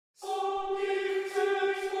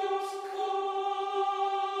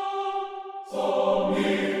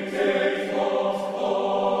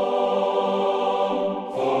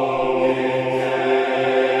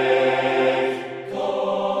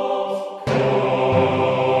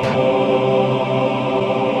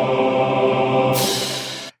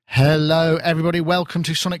Hello, everybody. Welcome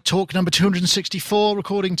to Sonic Talk number 264,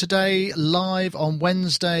 recording today live on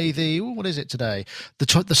Wednesday, what is it today? The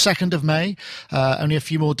 2nd of May. Only a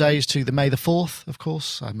few more days to the May the 4th, of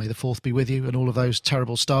course. May the 4th be with you and all of those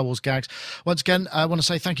terrible Star Wars gags. Once again, I want to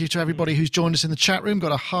say thank you to everybody who's joined us in the chat room.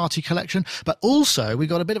 Got a hearty collection, but also we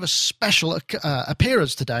got a bit of a special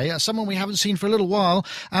appearance today. Someone we haven't seen for a little while,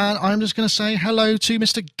 and I'm just going to say hello to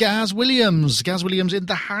Mr. Gaz Williams. Gaz Williams in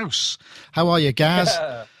the house. How are you, Gaz?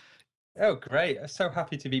 Oh, great! I'm so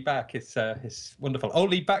happy to be back. It's wonderful.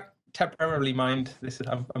 Only back temporarily, mind.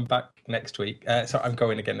 I'm back next week. So I'm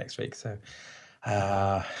going again next week. So,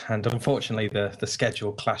 and unfortunately, the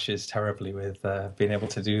schedule clashes terribly with being able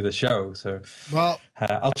to do the show. So, well,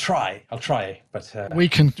 I'll try, but we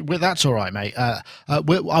can. Well, that's all right, mate. I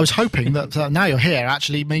was hoping that now you're here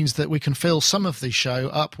actually means that we can fill some of the show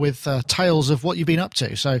up with tales of what you've been up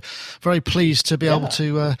to. So, very pleased to be able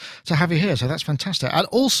to have you here. So that's fantastic. And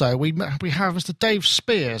also, we have Mr. Dave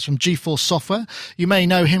Spears from GeForce Software. You may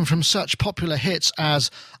know him from such popular hits as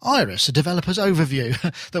Iris, a developer's overview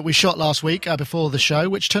that we shot last week before the show,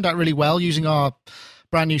 which turned out really well using our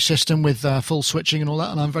brand new system with full switching and all that,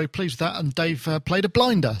 and I'm very pleased with that. And Dave played a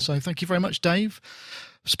blinder, so thank you very much, Dave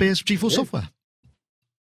Spears of GeForce Software.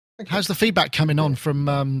 How's the feedback coming on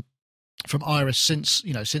from Iris since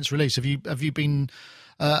release? Have you been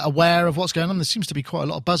aware of what's going on? There seems to be quite a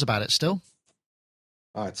lot of buzz about it still.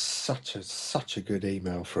 Oh, it's such a good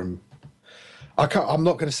email from. I'm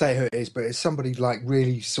not going to say who it is, but it's somebody like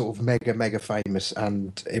really sort of mega famous,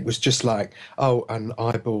 and it was just like, oh, and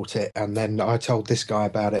I bought it, and then I told this guy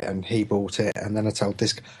about it, and he bought it, and then I told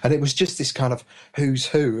this, and it was just this kind of who's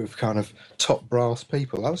who of kind of top brass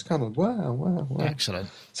people. I was kind of wow. Excellent.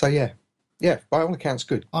 So yeah, by all accounts,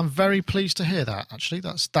 good. I'm very pleased to hear that. Actually,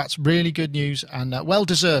 that's really good news and well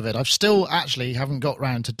deserved. I've still actually haven't got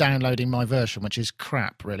round to downloading my version, which is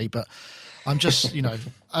crap, really, but. I'm just,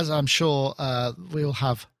 as I'm sure we'll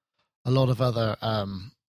have a lot of other,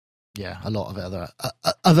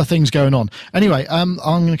 other things going on. Anyway, I'm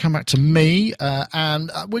going to come back to me, and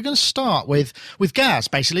we're going to start with Gaz,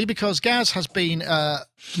 basically, because Gaz has been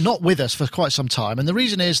not with us for quite some time, and the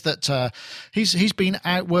reason is that he's been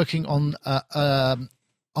out working on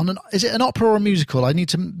is it an opera or a musical? I need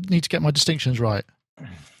to get my distinctions right.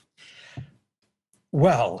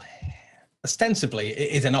 Well. Ostensibly,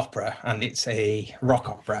 it is an opera, and it's a rock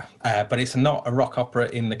opera, but it's not a rock opera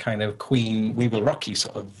in the kind of Queen, We Will Rock You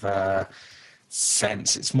sort of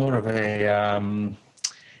sense. It's more of a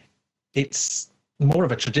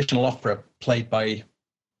traditional opera played by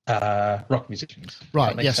rock musicians.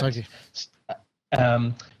 Right. Yes, I do.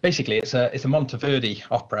 Basically, it's a Monteverdi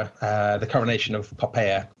opera, the Coronation of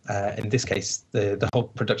Poppaea. In this case, the whole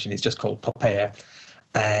production is just called Poppaea,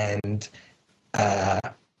 and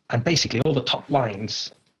basically all the top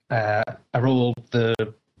lines are all the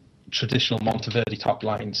traditional Monteverdi top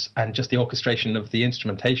lines, and just the orchestration of the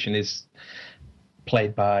instrumentation is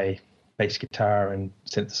played by bass guitar and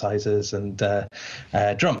synthesizers and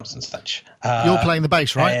drums and such. You're playing the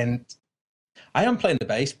bass, right? And I am playing the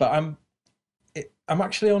bass, but I'm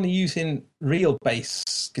actually only using real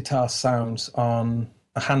bass guitar sounds on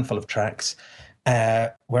a handful of tracks,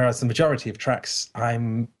 whereas the majority of tracks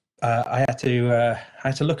I had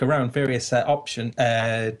to look around various options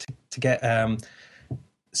to get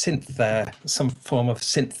synth, some form of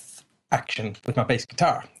synth action with my bass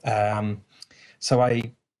guitar. So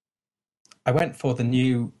I went for the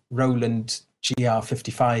new Roland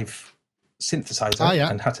GR55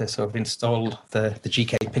 synthesizer and had to sort of install the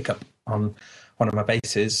GK pickup on one of my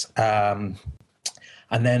basses, and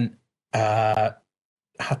then had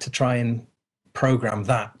to try and program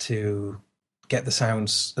that to get the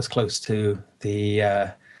sounds as close to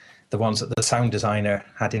the ones that the sound designer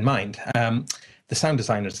had in mind. The sound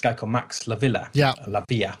designer is a guy called Max Lavilla,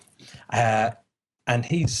 and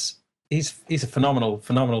he's a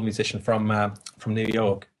phenomenal musician from New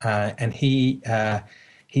York, and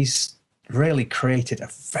he's really created a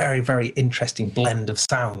very, very interesting blend of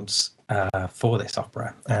sounds for this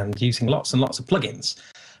opera, and using lots and lots of plugins.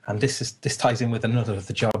 And this ties in with another of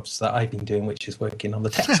the jobs that I've been doing, which is working on the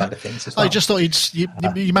tech side of things as well. I just thought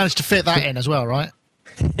you managed to fit that in as well, right?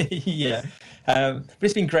 Yeah, but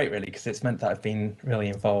it's been great, really, because it's meant that I've been really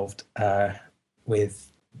involved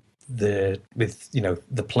with the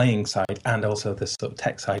playing side and also the sort of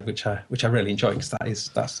tech side, which I really enjoy, because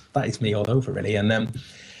that is me all over, really. And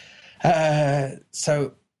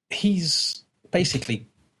so he's basically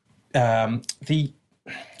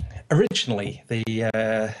originally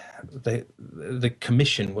the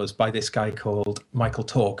commission was by this guy called Michael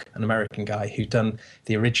Tork, an American guy who'd done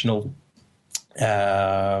the original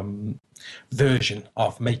version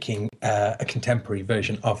of making a contemporary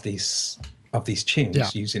version of these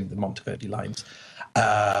tunes using the Monteverdi lines.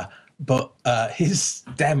 But his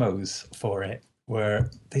demos for it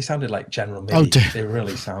they sounded like General MIDI. Oh, dear.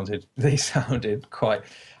 They sounded quite.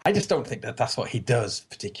 I just don't think that that's what he does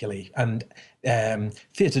particularly. And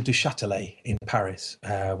Theatre du Châtelet in Paris,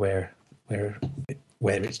 where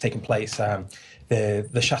it's taken place, the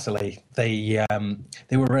Châtelet,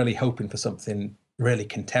 they were really hoping for something really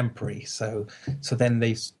contemporary. So then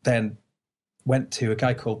they went to a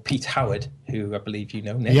guy called Pete Howard, who I believe you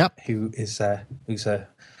know, Nick, yep. who's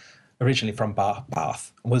originally from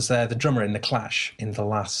Bath, was the drummer in The Clash in the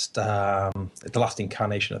last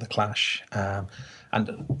incarnation of The Clash,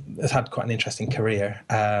 and has had quite an interesting career.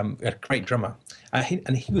 A great drummer,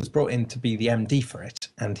 he was brought in to be the MD for it,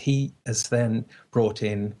 and he has then brought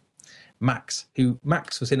in Max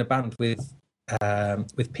was in a band with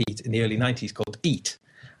Pete in the early 90s called Eat,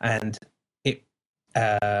 and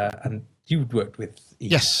you'd worked with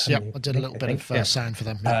Eat. Yes, yeah, I did a little bit of sound for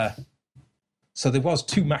them. Yeah. So there was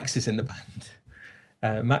two Maxes in the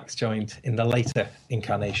band. Max joined in the later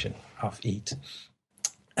incarnation of Eat,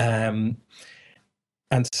 and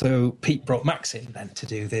so Pete brought Max in then to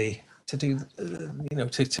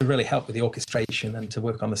really help with the orchestration and to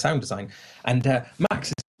work on the sound design. And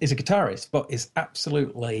Max is a guitarist, but is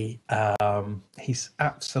absolutely he's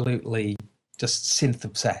absolutely just synth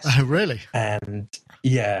obsessed. Oh, really? And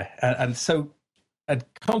so. And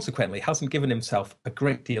consequently hasn't given himself a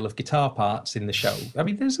great deal of guitar parts in the show. I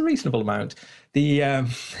mean, there's a reasonable amount. The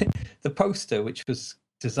poster, which was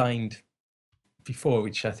designed before,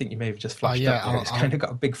 which I think you may have just flashed up there, it's kind of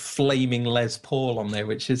got a big flaming Les Paul on there,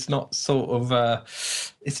 which is not sort of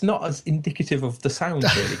it's not as indicative of the sound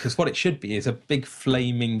really, because what it should be is a big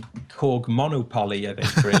flaming Korg monopoly, I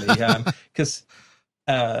think, really, because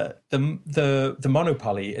the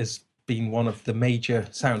monopoly is been one of the major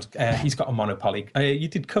sounds. He's got a monopoly. You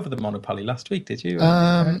did cover the monopoly last week, did you?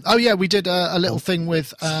 Oh yeah, we did a little thing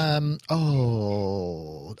with Alex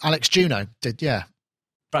Juno did, yeah.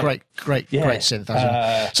 Right. Great synth.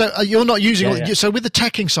 So you're not using so with the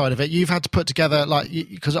teching side of it, you've had to put together, like,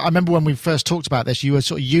 because I remember when we first talked about this, you were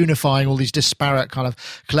sort of unifying all these disparate kind of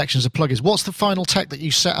collections of plugins. What's the final tech that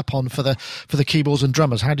you set upon for the keyboards and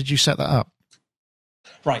drummers? How did you set that up?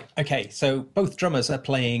 Right. Okay. So both drummers are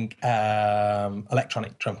playing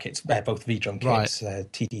electronic drum kits, both V drum kits,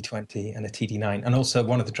 TD20 and a TD9, and also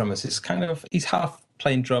one of the drummers is he's half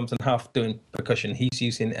playing drums and half doing percussion. He's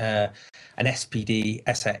using an SPD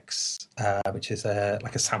SX, which is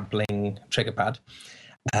like a sampling trigger pad.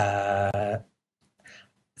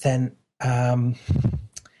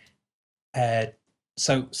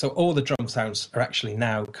 So all the drum sounds are actually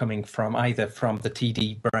now coming from either from the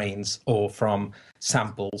TD brains or from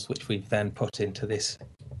samples, which we've then put into this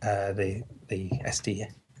the SPD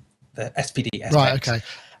SX. Right. Okay.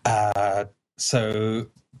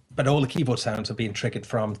 But all the keyboard sounds are being triggered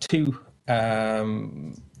from two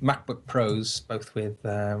MacBook Pros, both with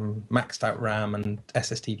maxed out RAM and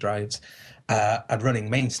SSD drives, and running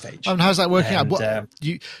MainStage. And how's that working out? What,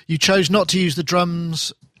 you chose not to use the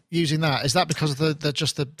drums using that. Is that because of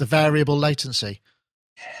the variable latency?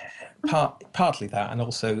 Partly that, and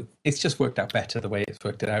also it's just worked out better the way it's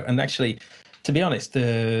worked it out. And actually, to be honest,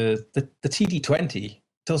 the TD20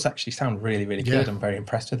 does actually sound really, really good. I'm very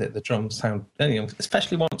impressed with it. The drums sound,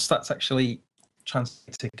 especially once that's actually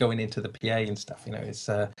translated to going into the PA and stuff.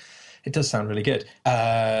 It does sound really good.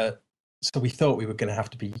 So we thought we were going to have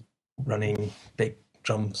to be running big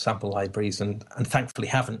drum sample libraries, and thankfully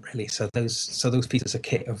haven't really. So those pieces of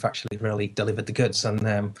kit have actually really delivered the goods, and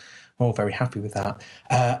we're all very happy with that.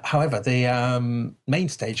 However, the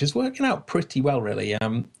MainStage is working out pretty well, really,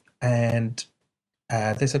 and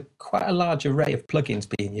there's quite a large array of plugins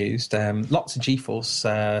being used. Lots of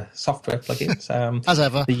GeForce software plugins, as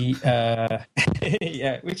ever.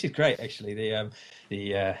 Which is great actually.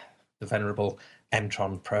 The venerable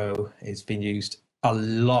Mtron Pro is being used a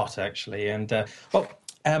lot actually, and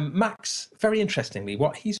Max, very interestingly,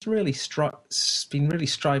 what he's really been really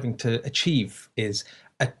striving to achieve is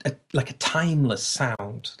like a timeless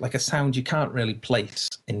sound, like a sound you can't really place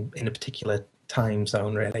in a particular time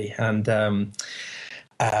zone, really, and to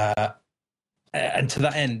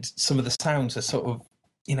that end, some of the sounds are sort of,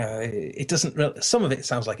 it doesn't really, some of it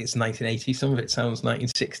sounds like it's 1980s, some of it sounds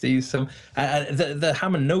 1960s. The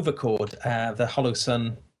Hammond Nova chord, the Hollow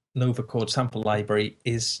Sun Nova Chord sample library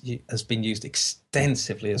has been used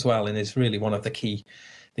extensively as well, and is really one of the key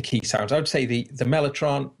sounds. I would say the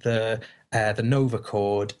Mellotron, the Nova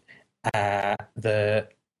Chord, and the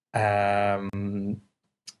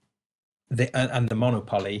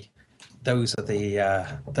Monopoly. Those are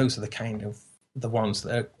the kind of the ones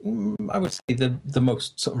that are, I would say, the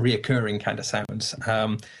most sort of reoccurring kind of sounds,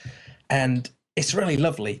 and it's really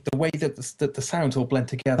lovely the way that the sounds all blend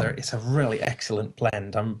together. It's a really excellent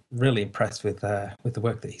blend. I'm really impressed with the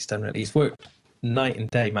work that he's done. Really, he's worked night and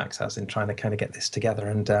day, Max has, in trying to kind of get this together,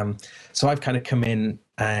 and so I've kind of come in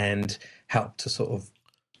and helped to sort of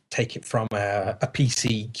take it from a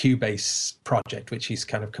PC Cubase project, which he's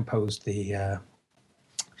kind of composed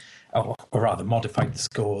or rather modified the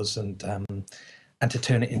scores and to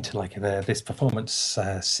turn it into like this performance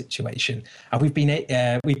situation. And we've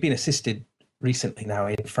been assisted recently now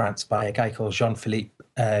in France by a guy called Jean-Philippe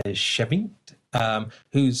Chevint,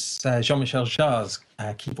 who's Jean-Michel Jarre's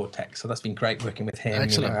keyboard tech. So that's been great working with him,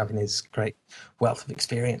 having his great wealth of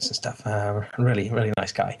experience and stuff. Really, really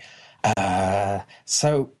nice guy.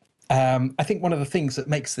 So I think one of the things that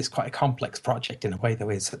makes this quite a complex project in a way, though,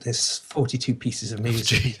 is that there's 42 pieces of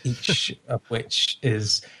music, each of which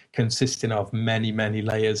is consisting of many, many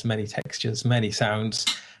layers, many textures, many sounds.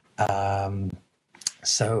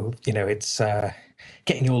 So, it's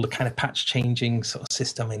getting all the kind of patch changing sort of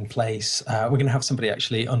system in place. We're going to have somebody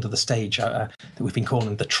actually under the stage that we've been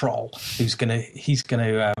calling the Troll, he's going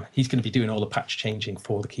to be doing all the patch changing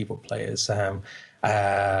for the keyboard players.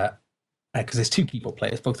 Because there's two keyboard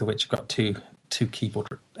players, both of which have got two keyboard,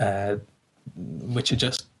 which are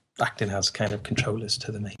just acting as kind of controllers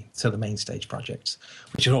to the main stage projects,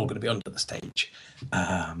 which are all going to be under the stage.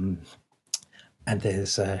 And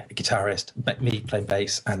there's a guitarist, me playing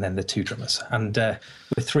bass, and then the two drummers. And we're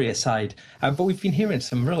three aside. But we've been hearing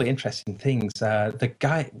some really interesting things. The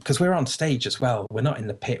guy, because we're on stage as well, we're not in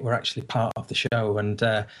the pit, we're actually part of the show. And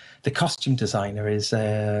the costume designer is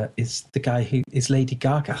the guy who is Lady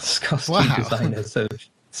Gaga's costume designer. So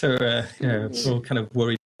we're all kind of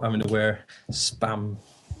worried having to wear spam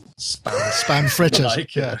fritters.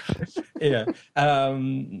 Yeah.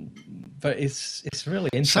 But it's really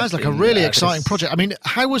interesting. Sounds like a really exciting project. I mean,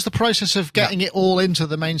 how was the process of getting it all into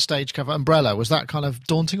the main stage cover umbrella? Was that kind of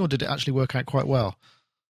daunting, or did it actually work out quite well?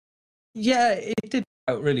 Yeah, it did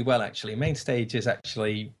work out really well, actually. Main stage is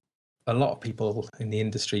actually, a lot of people in the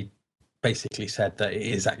industry basically said that it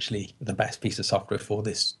is actually the best piece of software for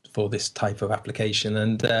this type of application,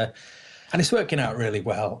 and it's working out really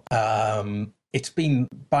well. It's been,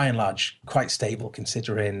 by and large, quite stable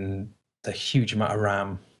considering the huge amount of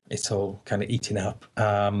RAM it's all kind of eating up.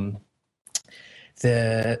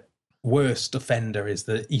 The worst offender is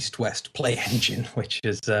the East-West Play Engine, which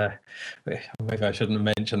is maybe I shouldn't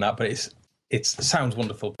have mentioned that, but it sounds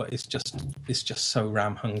wonderful, but it's just so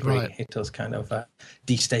RAM hungry. Right. It does kind of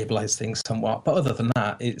destabilize things somewhat, but other than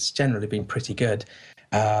that, it's generally been pretty good.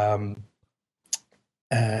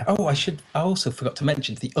 I also forgot to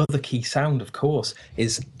mention the other key sound, of course,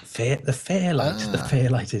 is the Fairlight. The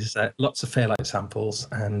Fairlight is lots of Fairlight samples,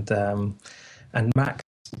 and Max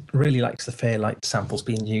really likes the Fairlight samples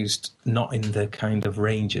being used not in the kind of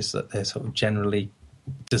ranges that they're sort of generally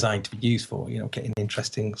designed to be used for. Getting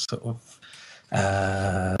interesting sort of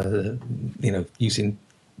using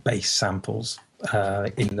bass samples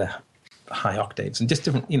in the high octaves and just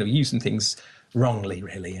different, using things wrongly,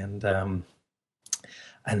 really, and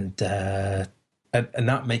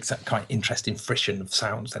that makes that quite interesting frisson of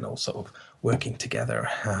sounds and all sort of working together.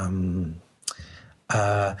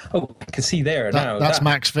 I can see there now. That's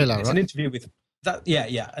Max Villa, it's right? An interview with that.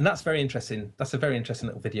 Yeah, and that's very interesting. That's a very interesting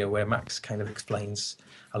little video where Max kind of explains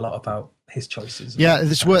a lot about his choices. Yeah,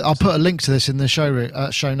 it's worth. I'll put a link to this in the show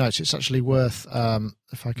notes. It's actually worth.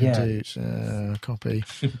 If I can do copy.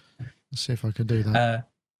 Let's see if I can do that.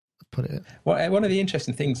 Put it. Well, one of the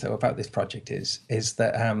interesting things, though, about this project is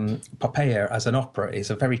that Popeye as an opera is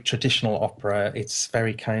a very traditional opera. It's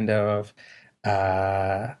very kind of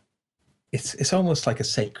it's almost like a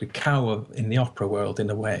sacred cow in the opera world in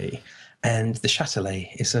a way. And the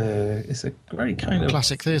Châtelet is a very kind of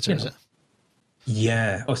classic theatre, is it?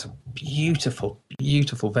 Yeah. Oh, it's a beautiful,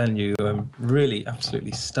 beautiful venue. Really,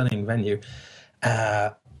 absolutely stunning venue.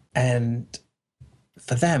 And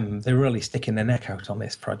for them, they're really sticking their neck out on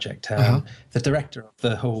this project. The director of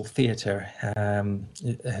the whole theatre,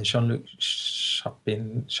 Jean-Luc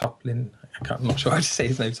Choplin, I'm not sure how to say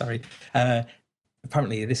his name, sorry.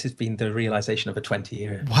 Apparently, this has been the realisation of a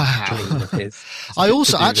 20-year dream of his. I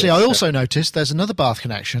also noticed there's another Bath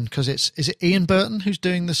connection, because is it Ian Burton who's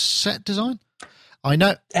doing the set design? I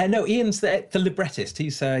know. No, Ian's the librettist.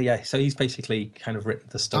 He's so he's basically kind of written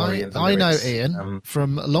the story. I know Ian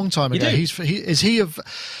from a long time ago. How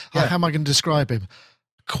am I going to describe him?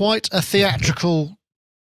 Quite a theatrical,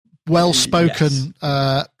 well-spoken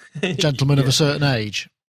gentleman of a certain age.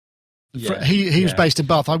 Yeah, he was based in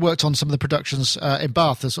Bath. I worked on some of the productions in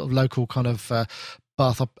Bath, the sort of local kind of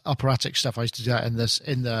Bath operatic stuff. I used to do that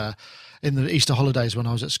in the Easter holidays when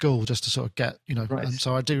I was at school, just to sort of get, right. And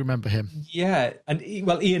so I do remember him. Yeah, and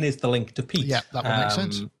Ian is the link to Pete. Yeah, that would make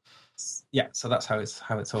sense. Yeah, so that's how it's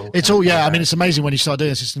all. It's all, yeah. I mean, it's amazing when you start doing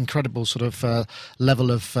this. It's an incredible sort of level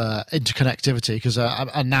of interconnectivity. Because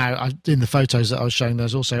and now in the photos that I was showing,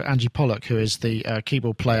 there's also Angie Pollock, who is the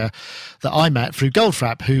keyboard player that I met through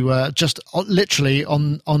Goldfrapp, who just literally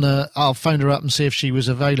I'll phone her up and see if she was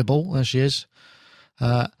available. There she is.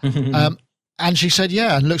 And she said,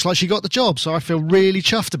 yeah, and looks like she got the job. So I feel really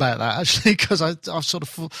chuffed about that, actually, because I've sort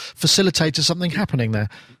of facilitated something happening there.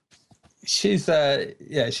 She's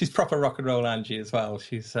proper rock and roll Angie as well.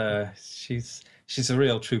 She's a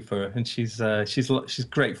real trooper, and she's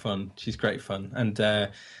great fun. She's great fun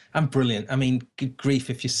and brilliant. I mean, good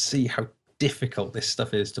grief, if you see how difficult this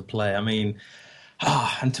stuff is to play. I mean,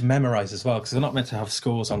 and to memorize as well, because they're not meant to have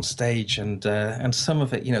scores on stage, and some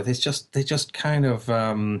of it, they just kind of.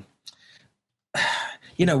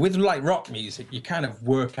 With like rock music, you kind of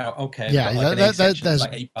work out, okay, there's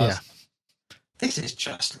like 8 bars. Yeah. This is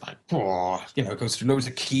just like, it goes through loads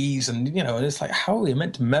of keys, and and it's like, how are you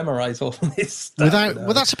meant to memorize all this stuff?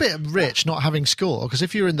 Well, that's a bit rich, not having score, because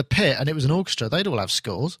if you were in the pit and it was an orchestra, they'd all have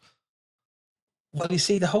scores. Well, you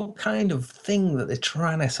see, the whole kind of thing that they're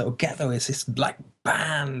trying to sort of get, though, is this like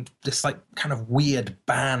band, this like kind of weird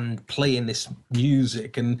band playing this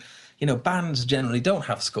music, and bands generally don't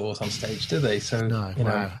have scores on stage, do they? So no,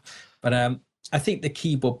 but I think the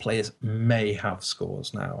keyboard players may have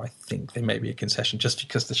scores now. I think there may be a concession just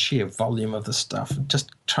because the sheer volume of the stuff, just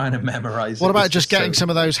trying to memorize. What about just getting some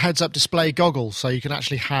of those heads-up display goggles so you can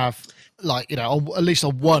actually have, like, at least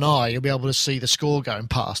on one eye, you'll be able to see the score going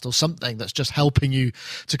past, or something that's just helping you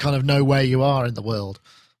to kind of know where you are in the world?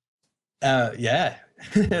 Yeah,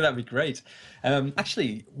 that'd be great.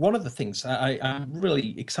 Actually, one of the things I'm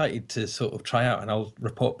really excited to sort of try out, and I'll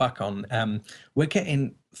report back on, we're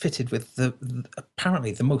getting fitted with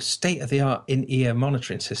apparently the most state-of-the-art in-ear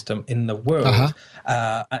monitoring system in the world.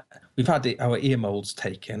 We've had our ear molds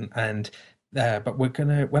taken, and but we're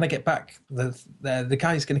gonna, when I get back, the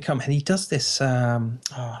guy's gonna come, and he does this. I'll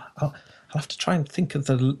have to try and think of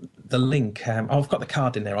the link. I've got the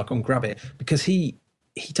card in there. I'll go and grab it, because he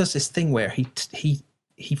does this thing where he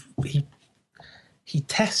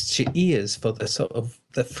tests your ears for the sort of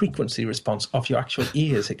the frequency response of your actual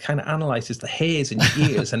ears. It kind of analyzes the hairs in your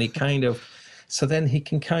ears, and so then he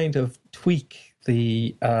can kind of tweak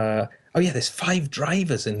the. There's 5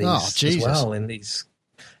 drivers in these as well. And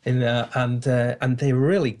they're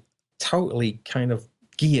really totally kind of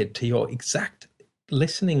geared to your exact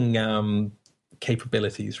listening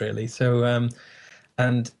capabilities, really. So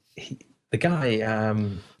the guy,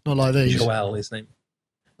 not like these. Joel, his name.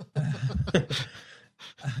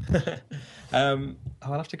 I'll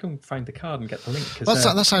have to go and find the card and get the link.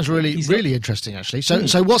 That sounds really interesting, actually.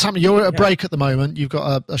 So what's happening? You're at a break at the moment. You've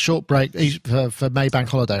got a short break for May Bank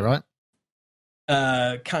holiday, right?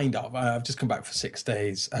 Kind of. I've just come back for 6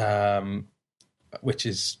 days, which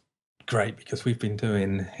is great, because we've been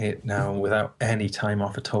doing it now without any time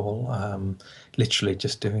off at all. Literally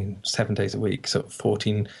just doing 7 days a week, so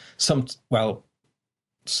 14.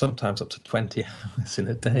 Sometimes up to 20 hours in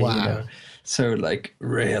a day. Wow. So like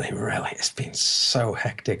really, it's been so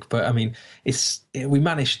hectic. But I mean, we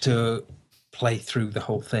managed to play through the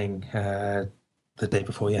whole thing the day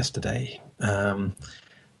before yesterday,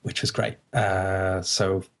 which was great.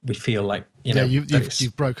 So we feel like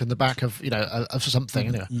you've broken the back of of something.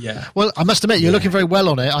 Anyway. Yeah. Well, I must admit, you're looking very well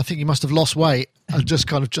on it. I think you must have lost weight. And just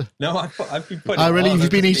kind of. No, I've been putting. Oh, really?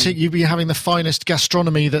 You've been having the finest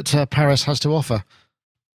gastronomy that Paris has to offer.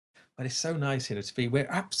 But it's so nice, to be. We're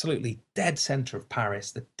absolutely dead center of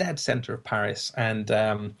Paris, and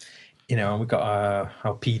and we've got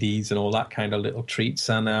our PDs and all that kind of little treats,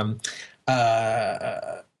 and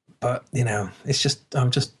but it's just I'm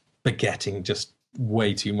just baguetting just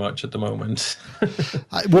way too much at the moment.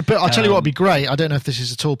 But I'll tell you what would be great. I don't know if this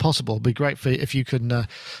is at all possible. It'd be great if you can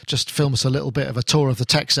just film us a little bit of a tour of the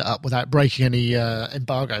tech setup without breaking any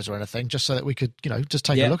embargoes or anything, just so that we could, just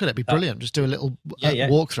take a look at it. It'd be brilliant. Just do a little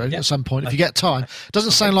walkthrough at some point if you get time.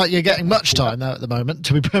 Doesn't sound like you're getting much time though at the moment,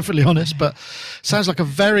 to be perfectly honest, but sounds like a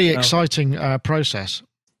very exciting process.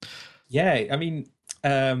 Yeah, I mean,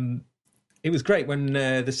 it was great when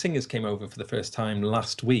the singers came over for the first time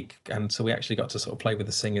last week, and so we actually got to sort of play with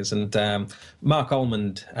the singers. And Mark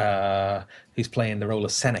Almond, who's playing the role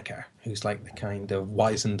of Seneca, who's like the kind of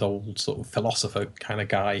wizened old sort of philosopher kind of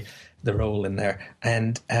guy, the role in there.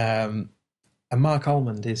 And Mark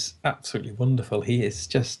Almond is absolutely wonderful. He is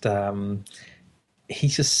just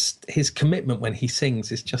his commitment when he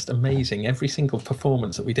sings is just amazing. Every single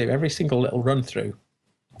performance that we do, every single little run through,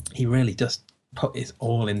 he really just put his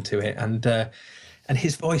all into it, and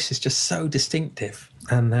his voice is just so distinctive,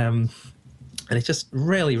 and it's just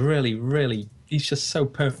really he's just so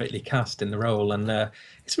perfectly cast in the role, and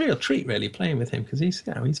it's a real treat really playing with him, because he's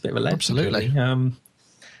a bit of a legend. Absolutely. Really.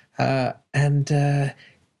 And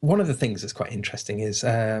one of the things that's quite interesting is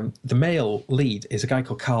the male lead is a guy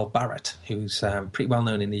called Carl Barrett, who's pretty well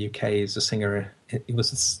known in the UK as a singer. He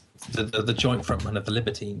was the joint frontman of the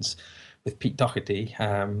Libertines with Pete Doherty.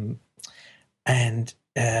 And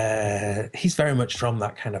he's very much from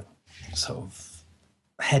that kind of sort of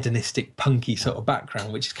hedonistic, punky sort of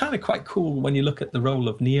background, which is kind of quite cool when you look at the role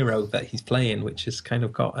of Nero that he's playing, which has kind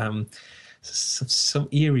of got some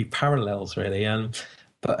eerie parallels, really.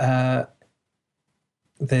 But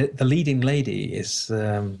the leading lady is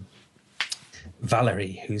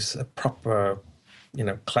Valerie, who's a proper,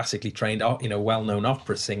 classically trained, well-known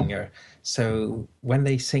opera singer. So when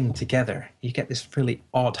they sing together, you get this really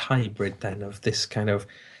odd hybrid then of this kind of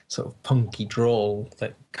sort of punky drawl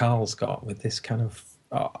that Carl's got with this kind of,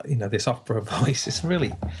 this opera voice. It's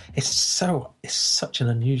such an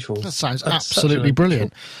unusual. That sounds absolutely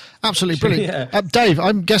brilliant. Absolutely brilliant. Yeah. Dave,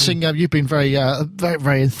 I'm guessing you've been very,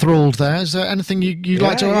 very enthralled there. Is there anything you'd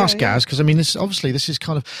like to ask, Gaz? Because I mean, this is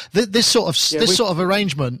kind of this sort of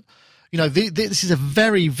arrangement. This is a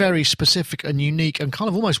very, very specific and unique and kind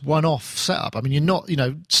of almost one-off setup. I mean, you're not,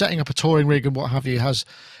 setting up a touring rig and what have you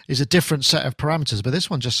is a different set of parameters, but this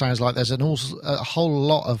one just sounds like there's a whole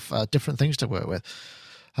lot of different things to work with.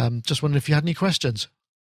 Just wondering if you had any questions.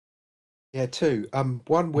 Yeah, two.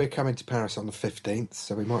 One, we're coming to Paris on the 15th,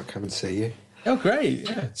 so we might come and see you. Oh, great!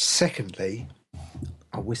 Yeah. Secondly,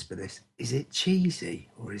 I'll whisper this: is it cheesy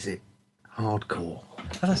or is it hardcore?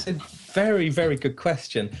 That's a very, very good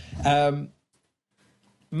question.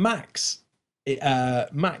 Max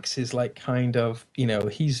is like kind of,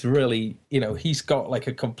 he's really, he's got like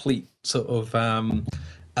a complete sort of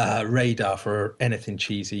radar for anything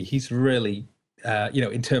cheesy. He's really,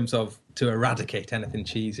 in terms of to eradicate anything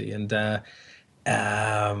cheesy. And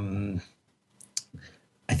I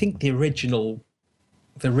think the original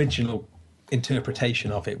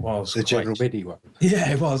interpretation of it was the General MIDI one.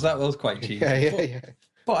 Yeah, it was. That was quite cheesy. Yeah.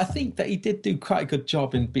 But I think that he did do quite a good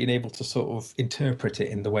job in being able to sort of interpret it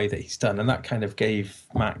in the way that he's done, and that kind of gave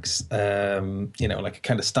Max, like a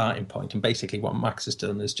kind of starting point. And basically, what Max has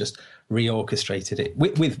done is just reorchestrated it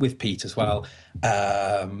with Pete as well,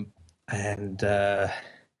 and I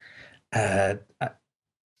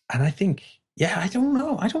think, I don't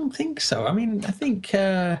know. I don't think so. I mean, I think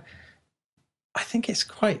it's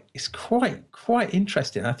quite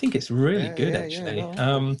interesting. I think it's really good, actually.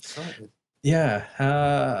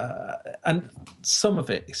 And some of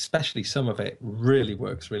it really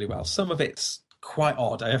works really well. Some of it's quite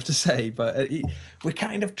odd, I have to say, but we're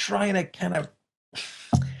kind of trying to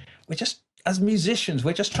as musicians,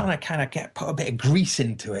 we're just trying to put a bit of grease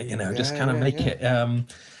into it, make it.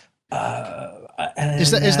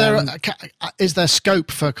 Is there scope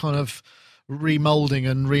for kind of remolding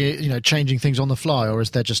and changing things on the fly, or is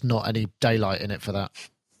there just not any daylight in it for that?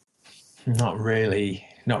 Not really.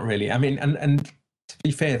 I mean, and to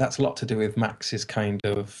be fair, that's a lot to do with Max's kind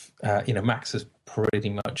of, Max has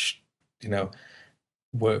pretty much,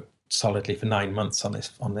 worked solidly for 9 months on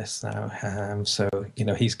this now. So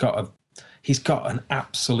he's got an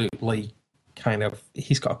absolutely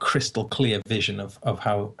he's got a crystal clear vision of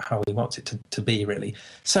how he wants it to be, really.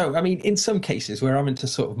 So, I mean, in some cases, we're having to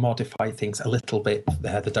sort of modify things a little bit.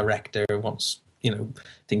 The director wants,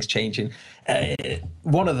 things changing.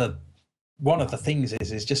 One of the things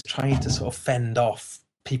is just trying to sort of fend off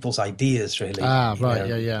people's ideas, really.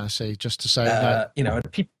 Right. Yeah. See, just to say, with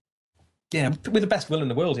the best will in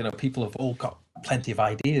the world, people have all got plenty of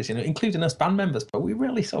ideas, including us band members, but we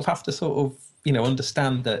really sort of have to sort of,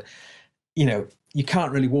 understand that, you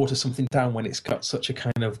can't really water something down when it's got such a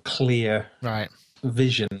kind of clear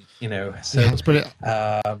vision, So it's brilliant.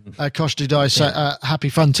 Kosh Dudai, Happy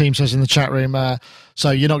Fun Team says in the chat room,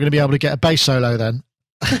 so you're not going to be able to get a bass solo then?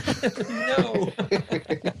 No.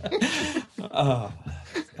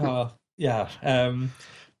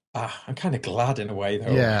 I'm kind of glad in a way,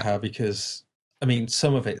 though, because I mean,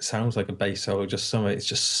 some of it sounds like a bass solo, just some of it is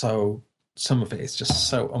just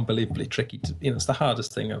so unbelievably tricky. It's the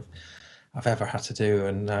hardest thing I've ever had to do,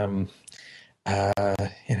 and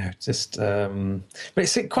but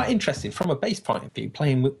it's quite interesting from a bass point of view,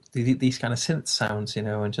 playing with these kind of synth sounds,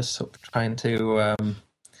 and just sort of trying to,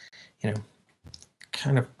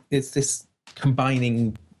 kind of, it's this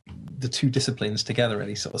combining the two disciplines together,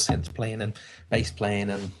 really, sort of synth playing and bass playing.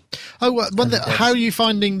 And how are you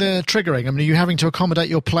finding the triggering? I mean, are you having to accommodate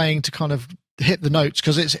your playing to kind of hit the notes,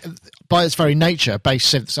 because it's by its very nature,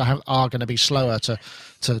 bass synths are going to be slower to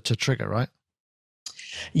trigger, right?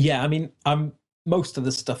 Yeah, I mean, most of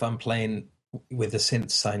the stuff I'm playing with the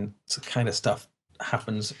synth sign kind of stuff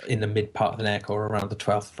happens in the mid part of the neck or around the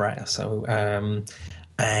 12th fret. So,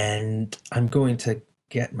 and I'm going to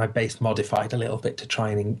get my bass modified a little bit to try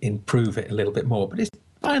and improve it a little bit more. But it's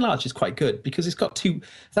by and large, it's quite good, because it's got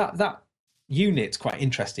that unit's quite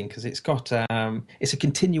interesting, because it's got it's a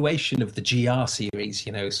continuation of the GR series,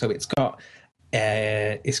 so it's got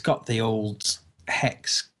the old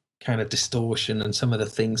hex kind of distortion and some of the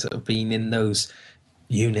things that have been in those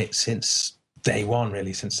units since day one,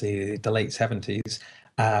 really, since the late 70s,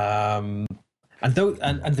 and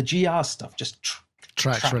the GR stuff just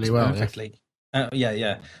tracks really well perfectly.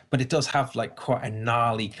 Yeah. But it does have like quite a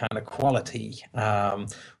gnarly kind of quality,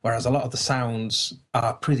 whereas a lot of the sounds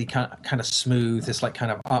are pretty kind of smooth. It's like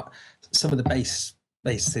kind of some of the bass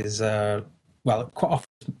is quite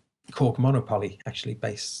often Korg monopoly actually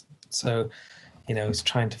bass. So it's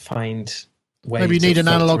trying to find ways. Maybe you need an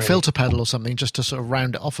analog filter pedal or something just to sort of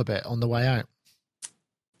round it off a bit on the way out.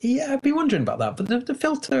 Yeah, I'd be wondering about that. But the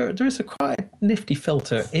filter, there is a quite nifty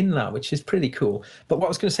filter in that, which is pretty cool. But what I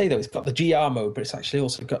was going to say, though, it's got the GR mode, but it's actually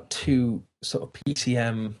also got two sort of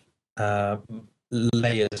PCM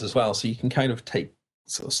layers as well. So you can kind of take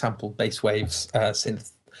sort of sampled bass waves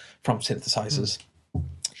from synthesizers.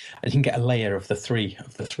 And you can get a layer of the three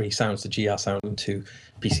sounds, the GR sound and two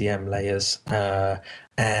PCM layers,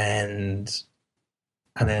 and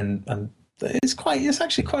it's quite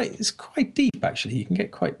deep actually. You can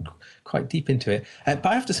get quite deep into it. But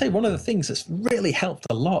I have to say, one of the things that's really helped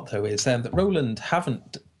a lot though is that Roland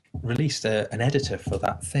haven't released an editor for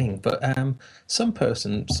that thing, but some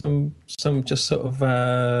just sort of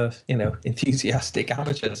enthusiastic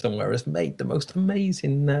amateur somewhere has made the most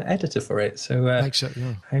amazing editor for it. So makes it,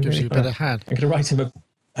 gives you a bit of hand. I'm going to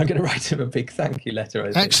write him a big thank you letter.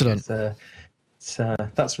 I think. Excellent.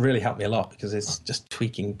 That's really helped me a lot, because it's just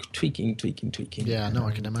tweaking. Yeah, no,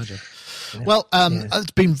 I can imagine. Well,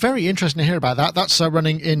 it's been very interesting to hear about that. That's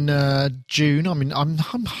running in June. I mean, I'm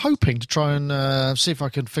hoping to try and see if I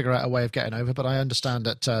can figure out a way of getting over, but I understand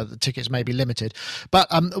that the tickets may be limited. But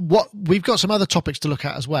we've got some other topics to look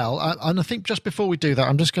at as well, and I think just before we do that,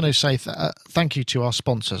 I'm just going to say thank you to our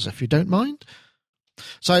sponsors, if you don't mind.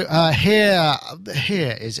 So here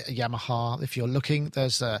is Yamaha. If you're looking,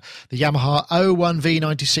 there's the Yamaha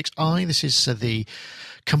O1V96i. This is the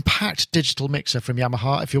compact digital mixer from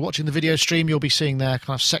Yamaha. If you're watching the video stream, you'll be seeing their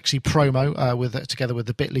kind of sexy promo together with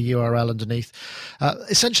the Bitly URL underneath.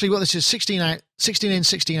 Essentially, what this is: 16 in,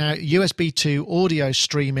 16 out, USB 2 audio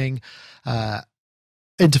streaming.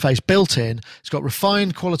 Interface built in. It's got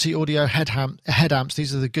refined quality audio head amps.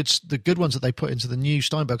 These are the good ones that they put into the new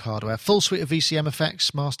Steinberg hardware. Full suite of VCM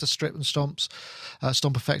effects, master, strip and stomps,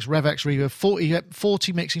 stomp effects, RevX, reverb,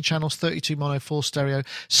 40 mixing channels, 32 mono, 4 stereo,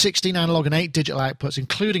 16 analog and 8 digital outputs,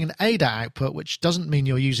 including an ADAT output, which doesn't mean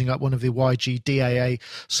you're using up one of the YG DAA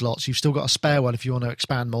slots. You've still got a spare one if you want to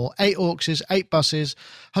expand more. 8 AUXs, 8 buses,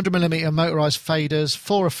 100mm motorized faders,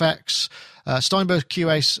 4 effects, Steinberg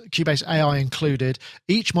Cubase AI included.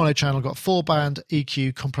 Each mono channel got 4-band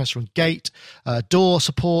EQ, compressor and gate, DAW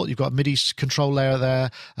support. You've got a MIDI control layer there,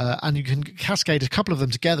 and you can cascade a couple of them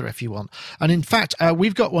together if you want. And in fact,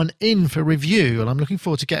 we've got one in for review, and I'm looking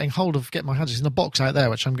forward to getting my hands. It's in a box out there,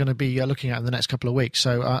 which I'm going to be looking at in the next couple of weeks.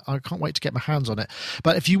 So I can't wait to get my hands on it.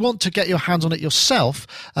 But if you want to get your hands on it yourself,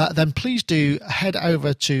 then please do head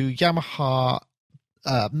over to Yamaha.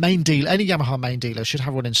 Main dealer, any Yamaha main dealer should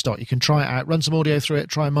have one in stock. You can try it out, run some audio through it,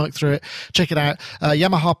 try a mic through it, check it out.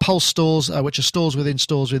 Yamaha Pulse stores, which are stores within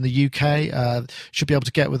stores in the UK, should be able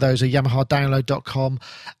to get with those at yamahadownload.com.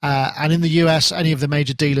 And in the US, any of the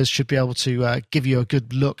major dealers should be able to give you a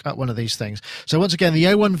good look at one of these things. So once again, the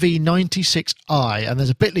O1V96i, and there's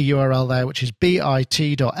a bit.ly URL there, which is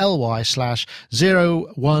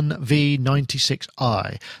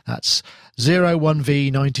bit.ly/01V96i. That's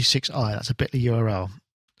 01V96i. That's a bit.ly URL.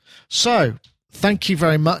 So thank you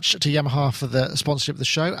very much to Yamaha for the sponsorship of the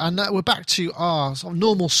show. And we're back to our sort of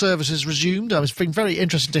normal services resumed. It's been very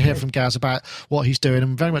interesting to hear from Gaz about what he's doing,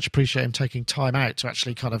 and very much appreciate him taking time out to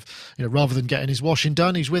actually kind of, rather than getting his washing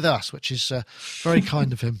done, he's with us, which is very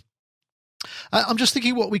kind of him. I'm just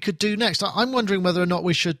thinking what we could do next. I'm wondering whether or not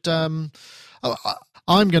we should. I'm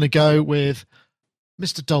going to go with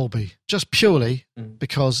Mr. Dolby, just purely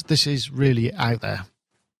because this is really out there.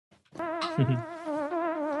 How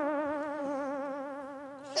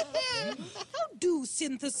do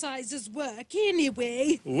synthesizers work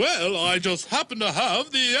anyway? Well, I just happen to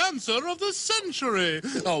have the answer of the century.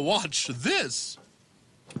 Watch this.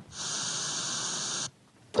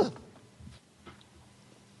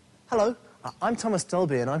 Hello, I'm Thomas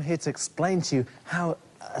Dolby, and I'm here to explain to you how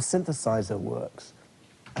a synthesizer works.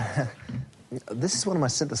 This is one of my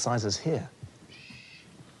synthesizers here.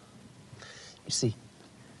 You see,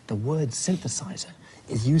 the word synthesizer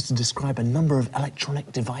is used to describe a number of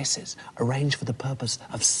electronic devices arranged for the purpose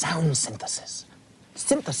of sound synthesis.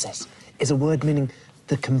 Synthesis is a word meaning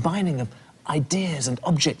the combining of ideas and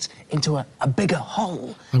objects into a bigger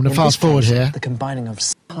whole. I'm going to fast forward here. The combining of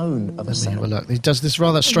tone of a sound. Have a look. He does this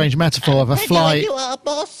rather strange metaphor of a fly You are,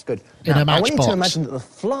 boss. Good. in a I want you matchbox. to imagine that the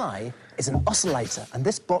fly is an oscillator and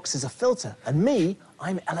this box is a filter, and me,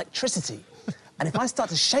 I'm electricity. And if I start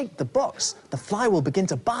to shake the box, the fly will begin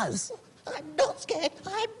to buzz. I'm not scared.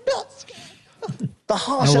 I'm not scared. The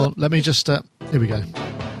harsh... Oh, well, let me just... here we go.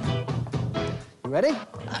 You ready?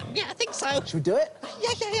 Yeah, I think so. Should we do it?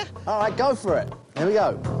 Yeah. All right, go for it. Here we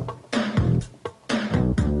go.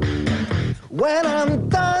 When I'm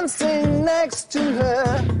dancing next to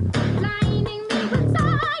her, Blinding me with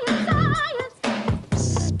science.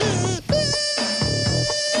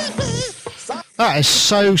 That is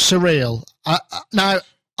so surreal. Now,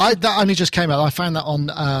 that only just came out. I found that on...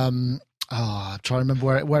 I'm trying to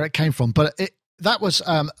remember where it came from. But that was...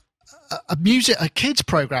 a kids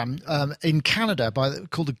program in Canada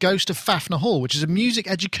called The Ghost of Fafner Hall, which is a music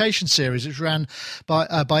education series which ran by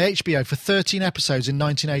HBO for 13 episodes in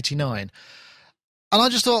 1989. And I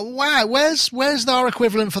just thought, wow, where's our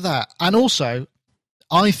equivalent for that? And also,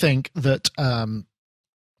 I think that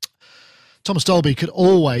Thomas Dolby could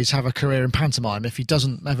always have a career in pantomime if he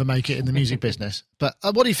doesn't ever make it in the music business. But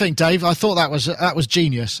what do you think, Dave? I thought that was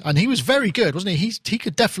genius, and he was very good, wasn't he? He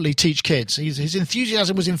could definitely teach kids. His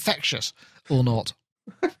enthusiasm was infectious, or not?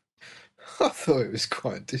 I thought it was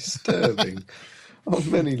quite disturbing on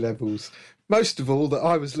many levels. Most of all, that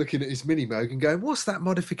I was looking at his Minimoog and going, "What's that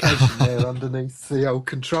modification there underneath the old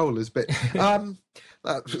controllers bit?" That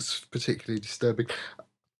was particularly disturbing.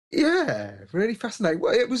 Yeah, really fascinating.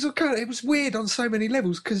 Well, it was weird on so many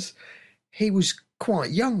levels because he was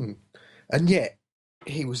quite young, and yet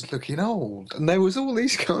he was looking old, and there was all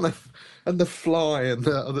these kind of, and the fly and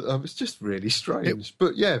the other. It was just really strange,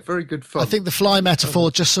 but yeah, very good fun. I think the fly metaphor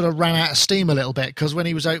just sort of ran out of steam a little bit because when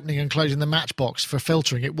he was opening and closing the matchbox for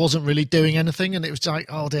filtering, it wasn't really doing anything, and it was like,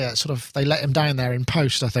 oh dear, sort of they let him down there in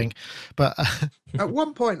post, I think. But at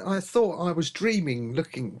one point, I thought I was dreaming,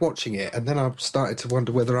 watching it, and then I started to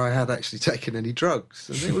wonder whether I had actually taken any drugs,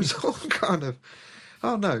 and it was all kind of.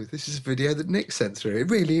 Oh no, this is a video that Nick sent through. It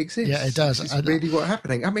really exists. Yeah, it does. It's really what's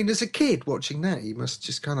happening. I mean, as a kid watching that, you must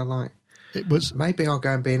just kind of like. It was. Maybe I'll go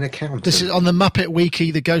and be an accountant. This is on the Muppet Wiki,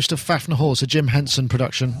 The Ghost of Fafner Hall. It's a Jim Henson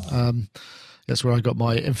production. That's where I got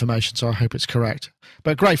my information, so I hope it's correct.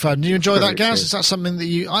 But great fun. Did you enjoy that, Gaz? Is that something that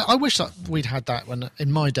you... I wish that we'd had that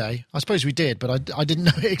in my day. I suppose we did, but I didn't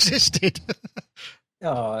know it existed.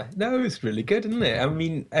 Oh, no, it's really good, isn't it? I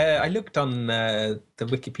mean, I looked on the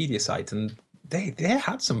Wikipedia site and they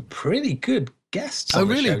had some pretty good guests. Oh, on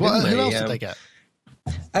the really? show, Who else did they get?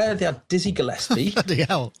 They had Dizzy Gillespie. Bloody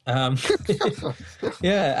hell.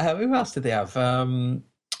 Yeah, who else did they have?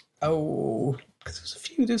 Because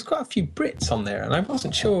there's quite a few Brits on there, and I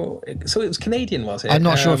wasn't sure. So it was Canadian, was it? I'm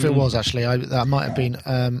not sure if it was, actually. That might have been...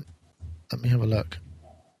 let me have a look.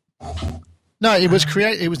 No, it was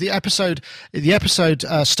It was the episode. The episode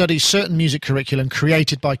studies certain music curriculum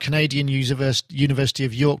created by Canadian University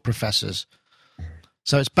of York professors.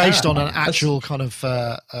 So it's based on an actual kind of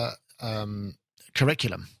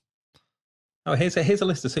curriculum. Oh, here's a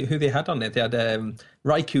list of who they had on it. They had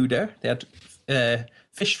Ry Cooder. They had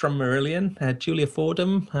Fish from Marillion. Julia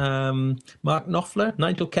Fordham, Mark Knopfler,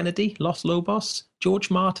 Nigel Kennedy, Los Lobos, George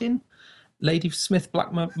Martin, Lady Smith,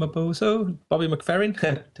 Black Maboso, Bobby McFerrin,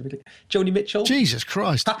 Joni Mitchell. Jesus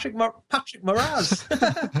Christ. Patrick Moraz.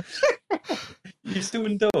 Used to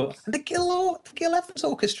endure. And the Gil Evans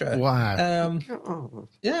Orchestra. Wow.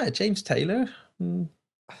 Yeah, James Taylor.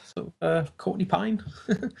 Courtney Pine.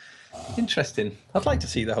 Interesting. I'd like to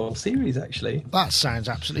see the whole series, actually. That sounds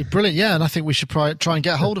absolutely brilliant. Yeah, and I think we should try and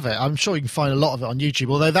get hold of it. I'm sure you can find a lot of it on YouTube,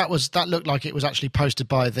 although that looked like it was actually posted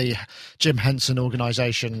by the Jim Henson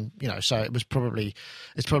organisation, so it's probably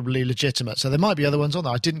legitimate. So there might be other ones on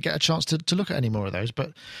there. I didn't get a chance to look at any more of those,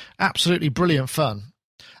 but absolutely brilliant fun.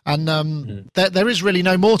 And there is really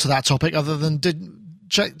no more to that topic other than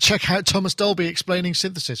check out Thomas Dolby explaining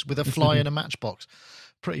synthesis with a fly in a matchbox.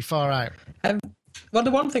 Pretty far out. Well,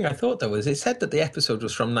 the one thing I thought, though, was it said that the episode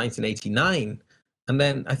was from 1989. And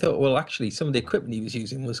then I thought, well, actually, some of the equipment he was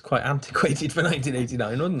using was quite antiquated for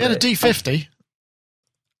 1989, wasn't it? He had a D50.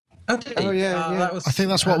 Oh, did he? Yeah. I think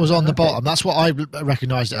that's what was on the bottom. That's what I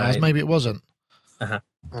recognised it as. Maybe it wasn't. And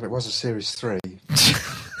it was a Series 3.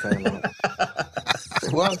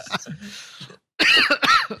 It was.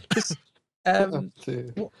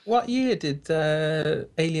 What year did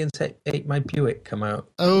Aliens Ate My Buick come out?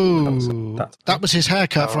 Oh, that was his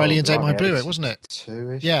haircut for Aliens Ate My Buick, wasn't it?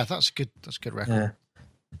 2-ish. Yeah, that's a good record. Yeah.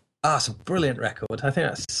 It's a brilliant record. I think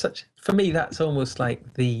that's for me, that's almost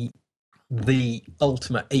like the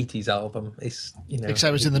ultimate 80s album. It's, except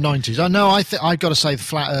it was in the 90s. I know. I've got to say the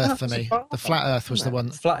Flat Earth for me. The Flat Earth was the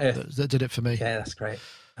one that did it for me. Yeah, that's great.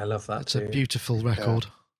 I love that. It's a beautiful record.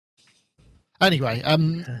 Yeah. Anyway,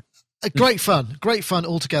 great fun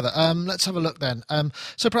altogether. Let's have a look then.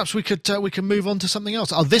 So perhaps we can move on to something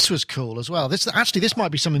else. Oh, this was cool as well. This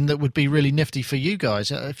might be something that would be really nifty for you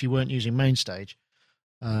guys if you weren't using MainStage.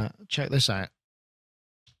 Check this out.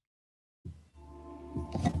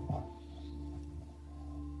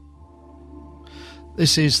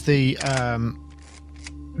 This is the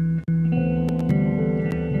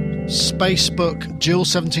Spacebook dual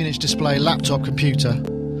 17-inch display laptop computer,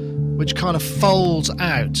 which kind of folds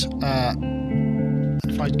out.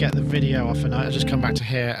 If I get the video off, and I just come back to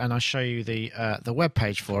here and I show you the web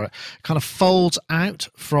page for it, kind of folds out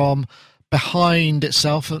from behind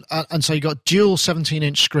itself, and so you got dual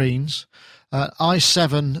 17-inch screens,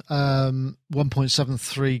 i7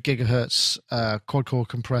 1.73 gigahertz quad-core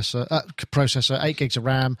processor, 8 gigs of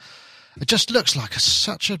RAM. It just looks like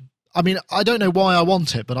I mean, I don't know why I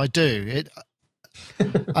want it, but I do.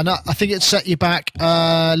 And I think it set you back.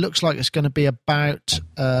 Looks like it's going to be about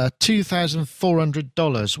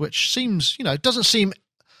 $2,400, which seems, it doesn't seem,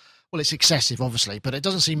 well, it's excessive, obviously, but it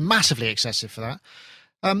doesn't seem massively excessive for that.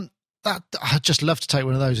 I'd just love to take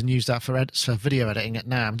one of those and use that for video editing at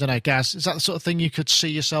NAMM. I don't know, Gaz, is that the sort of thing you could see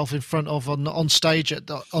yourself in front of on stage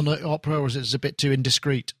on an opera, or is it a bit too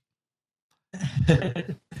indiscreet?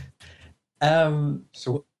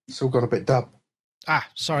 It's all gone a bit dub.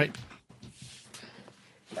 Sorry.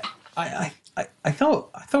 I thought,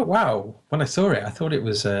 wow, when I saw it, I thought it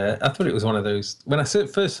was one of those. When I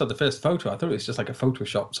first saw the first photo, I thought it was just like a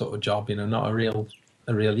Photoshop sort of job, not a real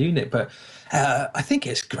unit. But I think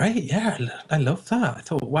it's great. Yeah, I love that. I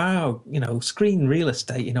thought, wow, screen real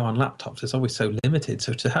estate, on laptops is always so limited.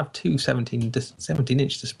 So to have two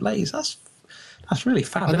 17-inch displays, that's really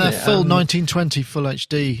fab. And they're full 1920 full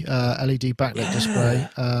HD LED backlit display.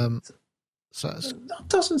 So that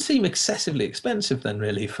doesn't seem excessively expensive then,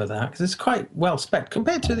 really, for that, because it's quite well spec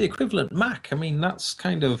compared to the equivalent Mac. I mean, that's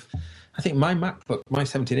kind of, I think my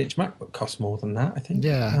 17-inch MacBook costs more than that, I think.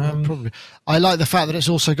 Yeah, probably. I like the fact that it's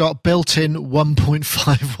also got built-in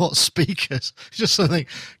 1.5 watt speakers. Just something,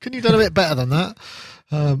 couldn't you have done a bit better than that?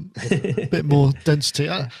 A bit more density.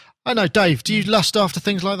 I know, Dave, do you lust after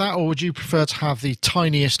things like that, or would you prefer to have the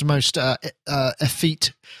tiniest, most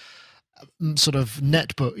effete sort of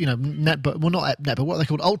netbook, well, not netbook, what are they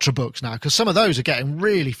called, ultrabooks now? Because some of those are getting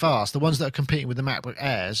really fast. The ones that are competing with the MacBook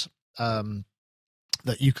Airs,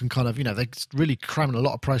 that you can kind of, they're really cramming a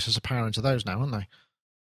lot of processor power into those now, aren't they?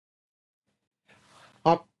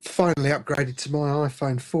 I finally upgraded to my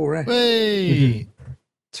iPhone 4S. Hey!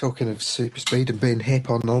 Talking of super speed and being hip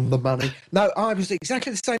on the money. No, I was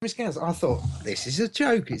exactly the same as Gaz. I thought, this is a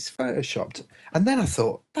joke, it's photoshopped. And then I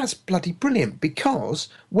thought, that's bloody brilliant, because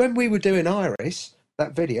when we were doing Iris,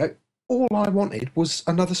 that video, all I wanted was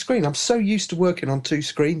another screen. I'm so used to working on two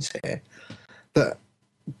screens here that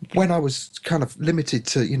when I was kind of limited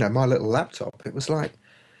to, my little laptop, it was like,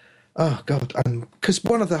 oh, God. And because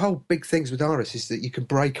one of the whole big things with Iris is that you can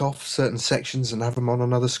break off certain sections and have them on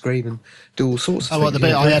another screen and do all sorts of things. Oh, well, the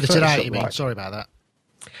bit I edited out, you mean? Right. Sorry about that.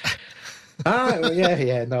 Well,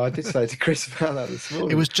 yeah. No, I did say to Chris about that this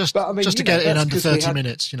morning. It was just to get it in under 30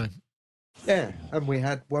 minutes, Yeah, and we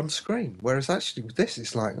had one screen. Whereas actually with this,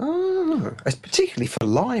 it's like, it's particularly for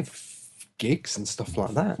live gigs and stuff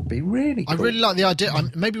like that. It'd be really cool. I really like the idea.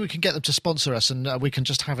 Maybe we can get them to sponsor us, and we can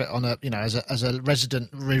just have it on as a resident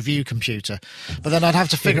review computer. But then I'd have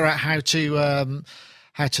to figure out how to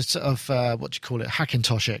sort of what do you call it,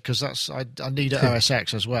 Hackintosh it, because I need an OS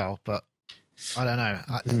X as well. But I don't know.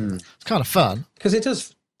 It's kind of fun because it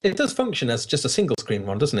does function as just a single screen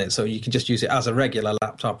one, doesn't it? So you can just use it as a regular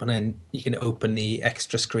laptop, and then you can open the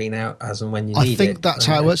extra screen out as and when you need it. I think that's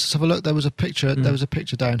how it works. Let's have a look. There was a picture. There was a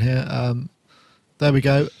picture down here. There we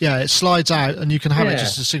go. Yeah, it slides out, and you can have it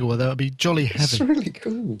just a single. That would be jolly heavy. It's really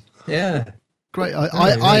cool. Yeah. Great. Very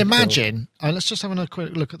I cool. imagine, let's just have a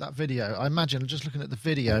quick look at that video. I imagine, just looking at the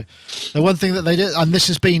video, the one thing that they did, and this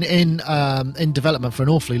has been in development for an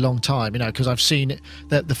awfully long time, because I've seen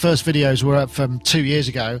that the first videos were up from 2 years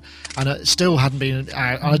ago, and it still hadn't been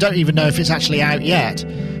out, and I don't even know if it's actually out yet.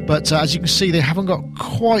 But as you can see, they haven't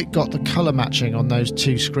quite got the colour matching on those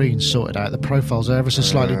two screens sorted out. The profiles are ever so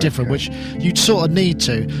slightly different, which you'd sort of need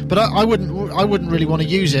to. But I wouldn't really want to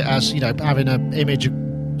use it as having an image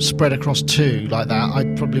spread across two like that.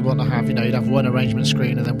 I'd probably want to have you'd have one arrangement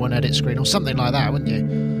screen and then one edit screen or something like that, wouldn't you?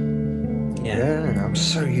 Yeah, I'm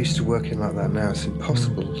so used to working like that now. It's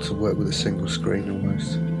impossible to work with a single screen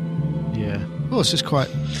almost. Yeah. Well, it's quite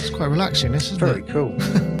relaxing, isn't it? Very cool.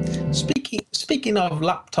 Speaking of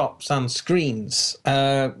laptops and screens,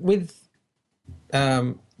 with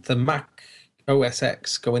the Mac OS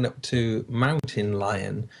X going up to Mountain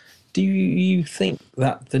Lion, do you think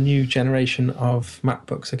that the new generation of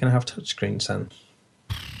MacBooks are going to have touchscreens then?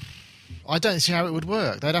 I don't see how it would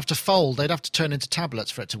work. They'd have to fold. They'd have to turn into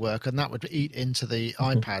tablets for it to work, and that would eat into the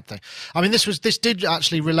iPad thing. I mean, this did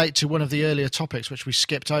actually relate to one of the earlier topics which we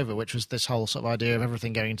skipped over, which was this whole sort of idea of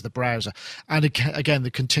everything going into the browser, and again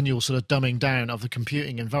the continual sort of dumbing down of the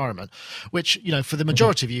computing environment, which for the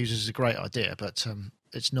majority of users is a great idea, but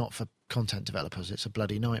it's not for content developers. It's a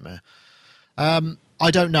bloody nightmare. I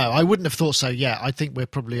don't know. I wouldn't have thought so yet. I think we're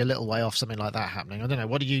probably a little way off something like that happening. I don't know.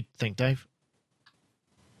 What do you think, Dave?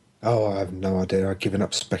 Oh, I have no idea. I've given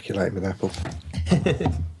up speculating with Apple.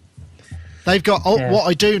 They've got... What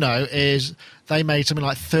I do know is they made something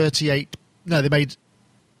like they made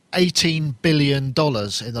 $18 billion in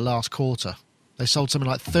the last quarter. They sold something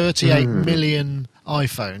like 38 million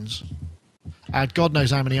iPhones and God knows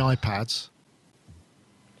how many iPads.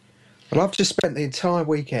 Well, I've just spent the entire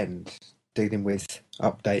weekend dealing with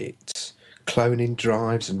updates, cloning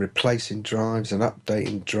drives and replacing drives and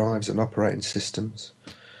updating drives and operating systems.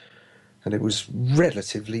 And it was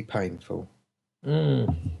relatively painful.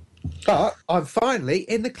 But I'm finally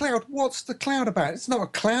in the cloud. What's the cloud about? It's not a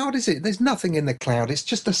cloud, is it? There's nothing in the cloud. It's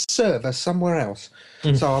just a server somewhere else.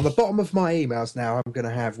 So on the bottom of my emails now, I'm going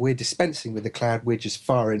to have, we're dispensing with the cloud. We're just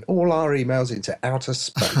firing all our emails into outer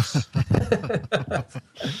space.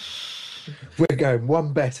 We're going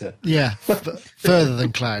one better. Yeah, further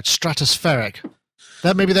than cloud, stratospheric.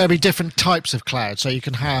 Maybe there'll be different types of cloud. So you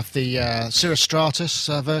can have the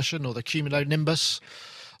cirrostratus version or the cumulonimbus,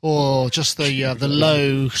 or just the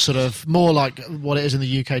low sort of, more like what it is in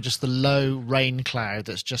the UK, just the low rain cloud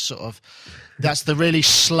that's just sort of, that's the really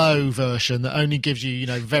slow version that only gives you,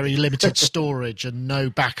 very limited storage and no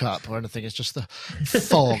backup or anything. It's just the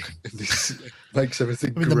fog. This makes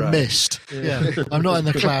everything I'm in the mist. Yeah. I'm not in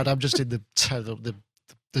the cloud. I'm just in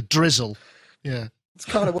the drizzle. Yeah. It's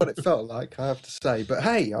kind of what it felt like, I have to say. But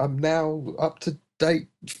hey, I'm now up to date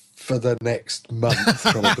for the next month,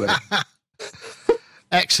 probably.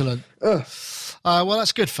 Excellent. Well,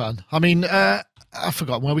 that's good fun. I mean, I've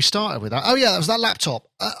forgotten where we started with that. Oh, yeah, that was that laptop.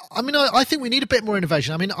 I think we need a bit more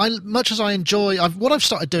innovation. I mean, much as I enjoy, what I've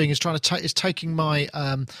started doing is taking my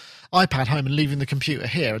iPad home and leaving the computer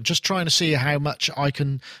here, and just trying to see how much I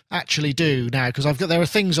can actually do now, because there are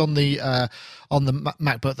things on the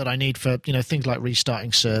MacBook that I need for things like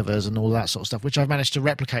restarting servers and all that sort of stuff, which I've managed to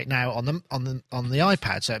replicate now on the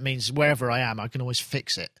iPad. So it means wherever I am, I can always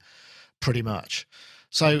fix it, pretty much.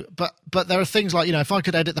 So, but there are things like, if I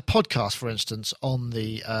could edit the podcast, for instance, on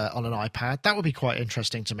an iPad, that would be quite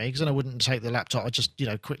interesting to me, because then I wouldn't take the laptop. I'd just,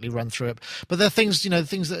 quickly run through it. But there are things,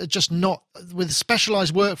 things that are just not, with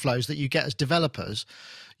specialized workflows that you get as developers,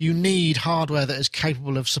 you need hardware that is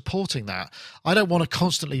capable of supporting that. I don't want to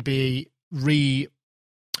constantly be rethinking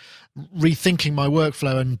my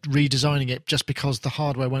workflow and redesigning it just because the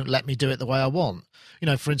hardware won't let me do it the way I want.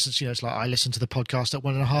 For instance, it's like I listen to the podcast at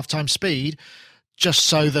 1.5 times speed, just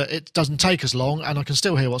so that it doesn't take as long and I can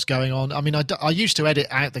still hear what's going on. I mean, I used to edit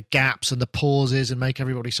out the gaps and the pauses and make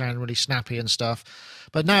everybody sound really snappy and stuff,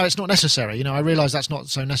 but now it's not necessary. I realise that's not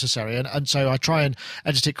so necessary, and so I try and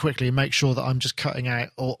edit it quickly and make sure that I'm just cutting out,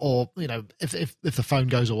 or if the phone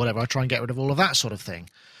goes or whatever, I try and get rid of all of that sort of thing.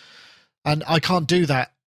 And I can't do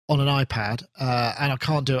that on an iPad, and I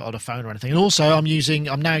can't do it on a phone or anything. And also, I'm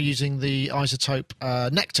now using the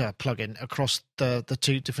iZotope Nectar plugin across the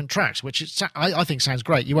two different tracks, which I think sounds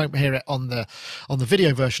great. You won't hear it on the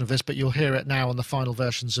video version of this, but you'll hear it now on the final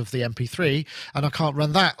versions of the MP3, and I can't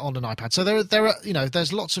run that on an iPad. So there are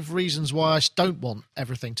there's lots of reasons why I don't want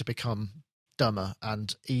everything to become dumber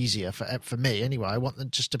and easier for me anyway. I want them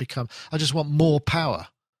just to become. I just want more power.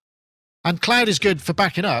 And cloud is good for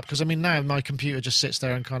backing up because, I mean, now my computer just sits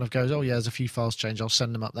there and kind of goes, oh, yeah, there's a few files changed. I'll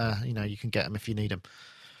send them up there. You know, you can get them if you need them.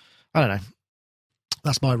 I don't know.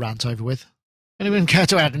 That's my rant over with. Anyone care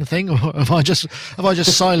to add anything, or have I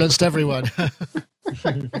just silenced everyone?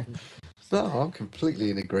 No, I'm completely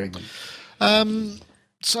in agreement.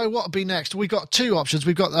 So what would be next? We've got two options.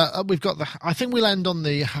 We've got the. I think we'll end on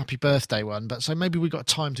the happy birthday one, but so maybe we've got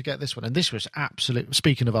time to get this one. And this was absolute.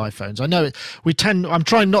 Speaking of iPhones, I know I'm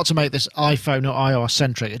trying not to make this iPhone or iOS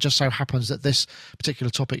centric. It just so happens that this particular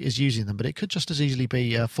topic is using them, but it could just as easily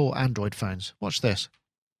be for Android phones. Watch this.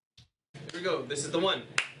 Here we go. This is the one.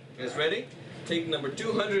 You guys ready? Take number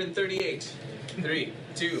 238. 3,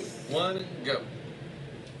 2, 1, go.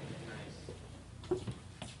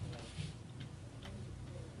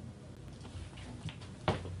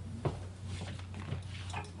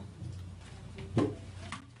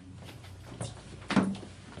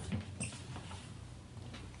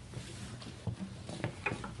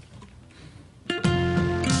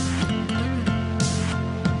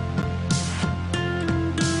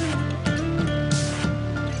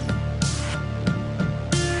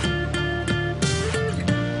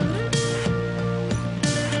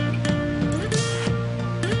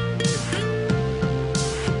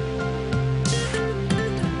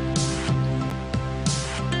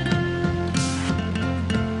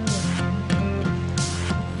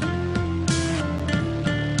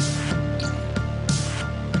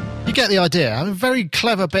 You get the idea. I mean, very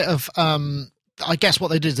clever bit of. I guess what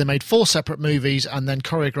they did is they made 4 separate movies and then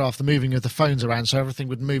choreographed the moving of the phones around so everything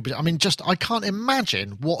would move. I mean, I can't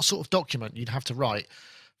imagine what sort of document you'd have to write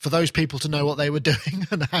for those people to know what they were doing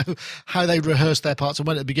and how they rehearsed their parts. And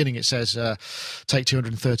when at the beginning it says take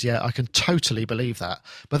 238, I can totally believe that.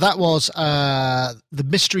 But that was the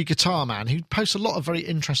Mystery Guitar Man, who posts a lot of very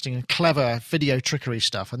interesting and clever video trickery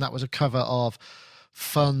stuff. And that was a cover of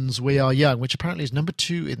Fun's We Are Young, which apparently is number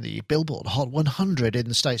 2 in the Billboard Hot 100 in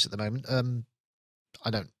the States at the moment.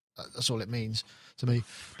 That's all it means to me.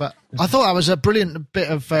 But I thought that was a brilliant bit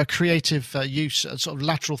of creative use, sort of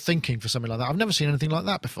lateral thinking for something like that. I've never seen anything like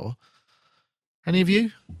that before. Any of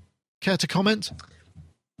you care to comment?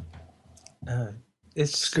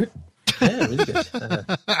 It's good. Yeah, really good.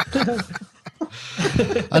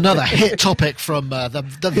 Another hit topic from the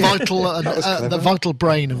vital the vital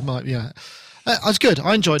brain of my it was good.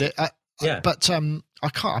 I enjoyed it. But I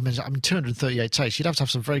can't. I mean, 238 takes. You'd have to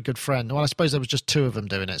have some very good friend. Well, I suppose there was just 2 of them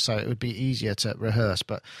doing it, so it would be easier to rehearse.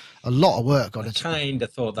 But a lot of work on it. I kind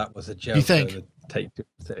of thought that was a joke. You think?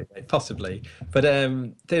 Possibly, but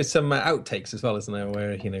there's some outtakes as well, isn't there?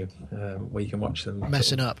 Where where you can watch them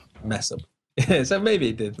mess up. So maybe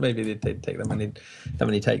it did. Maybe they did take that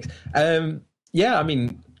many takes. Yeah, I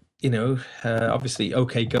mean, obviously,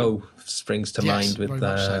 OK Go springs to mind with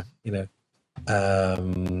so.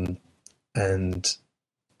 And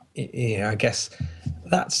I guess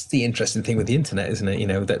that's the interesting thing with the internet, isn't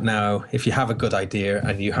it? That now if you have a good idea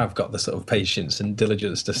and you have got the sort of patience and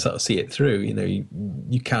diligence to sort of see it through,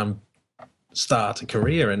 you can start a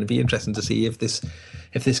career, and it'd be interesting to see if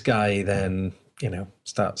this guy then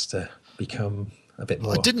starts to become a bit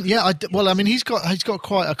more. Well, I mean, he's got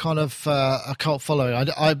quite a kind of a cult following. I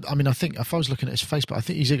mean, I think if I was looking at his Facebook, I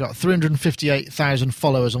think he's got 358,000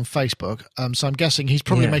 followers on Facebook. So I'm guessing he's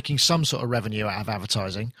probably making some sort of revenue out of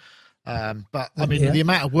advertising. But I mean, the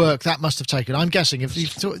amount of work that must have taken. I'm guessing if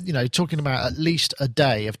he's talking about at least a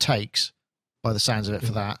day of takes, by the sounds of it,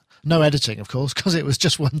 for that. No editing, of course, because it was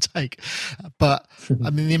just one take. But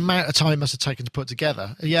I mean, the amount of time it must have taken to put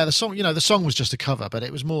together. Yeah, the song, the song was just a cover, but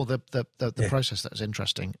it was more the process that was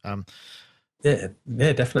interesting. Yeah,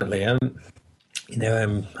 definitely.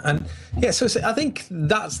 So I think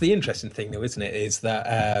that's the interesting thing, though, isn't it? Is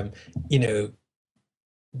that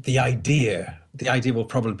the idea will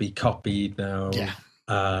probably be copied now. Yeah.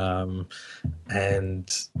 And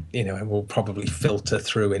it will probably filter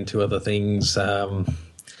through into other things.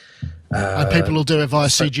 And people will do it via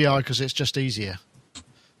CGI because it's just easier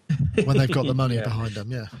when they've got the money behind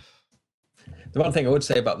them. Yeah. The one thing I would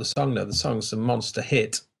say about the song, though, the song's a monster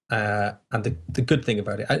hit, and the good thing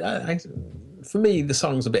about it, for me, the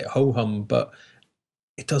song's a bit ho-hum, but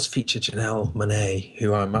it does feature Janelle Monáe,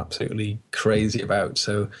 who I'm absolutely crazy about.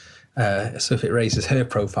 So if it raises her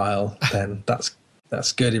profile, then that's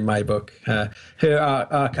good in my book. Her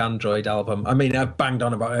Arc Android album. I mean, I've banged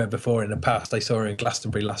on about her before in the past. I saw her in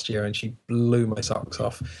Glastonbury last year and she blew my socks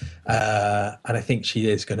off. And I think she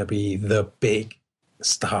is going to be the big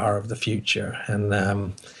star of the future.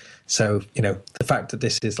 And so, the fact that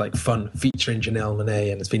this is like fun featuring Janelle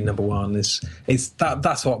Monáe and it's been number 1 is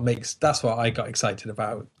that's what I got excited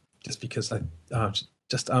about. Just because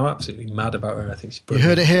I'm absolutely mad about her. I think she's You brilliant.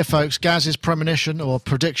 heard it here, folks. Gaz's premonition or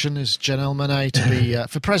prediction is Janelle Monáe to be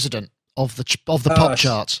for president of the pop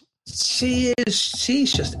charts. She is.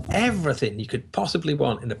 She's just everything you could possibly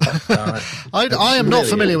want in a pop star. I am not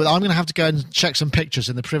familiar with it. I'm going to have to go and check some pictures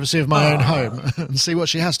in the privacy of my own home and see what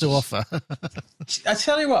she has to offer. I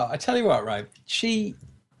tell you what, right? She's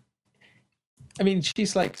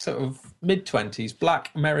like sort of mid-20s,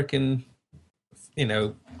 black American,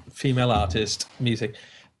 female artist, music.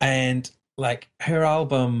 And like her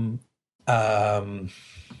album, The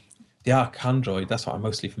Archandroid, that's what I'm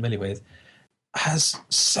mostly familiar with, has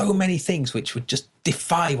so many things which would just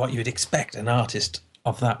defy what you would expect an artist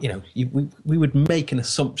of that. We would make an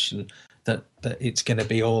assumption that it's going to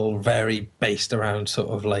be all very based around sort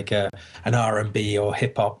of like an R&B or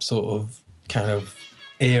hip hop sort of kind of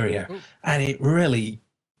area. And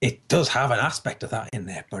it does have an aspect of that in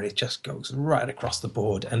there, but it just goes right across the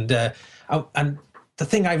board. And the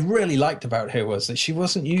thing I really liked about her was that she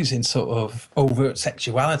wasn't using sort of overt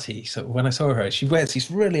sexuality. So when I saw her, she wears these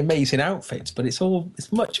really amazing outfits, but it's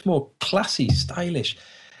much more classy, stylish.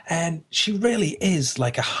 And she really is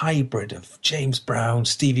like a hybrid of James Brown,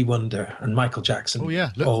 Stevie Wonder, and Michael Jackson. Oh, yeah.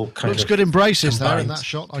 Looks good embraces combined. there in that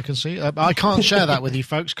shot, I can see. I can't share that with you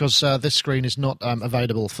folks because this screen is not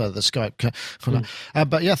available for the Skype.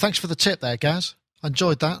 But yeah, thanks for the tip there, Gaz. I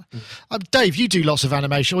enjoyed that. Dave, you do lots of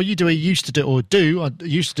animation, or used to do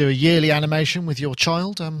a yearly animation with your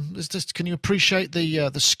child. Can you appreciate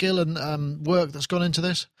the skill and work that's gone into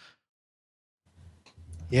this?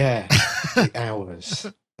 Yeah, the hours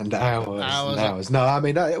and hours and hours. No, I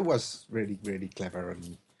mean it was really, really clever,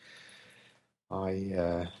 and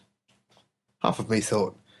I half of me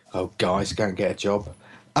thought, "Oh, guys, go and get a job,"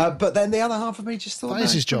 but then the other half of me just thought, that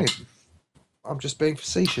is his job. I'm just being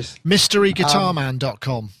facetious.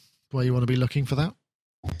 MysteryGuitarman.com, where you want to be looking for that.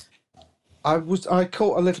 I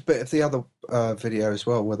caught a little bit of the other video as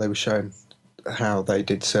well, where they were showing how they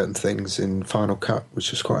did certain things in Final Cut,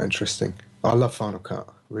 which was quite interesting. I love Final Cut,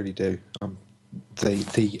 really do.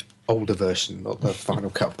 The older version, not the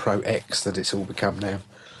Final Cut Pro X that it's all become now.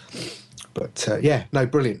 But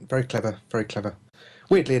brilliant, very clever, very clever.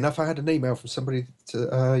 Weirdly enough, I had an email from somebody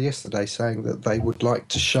yesterday saying that they would like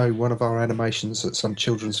to show one of our animations at some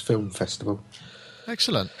children's film festival.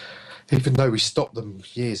 Excellent. Even though we stopped them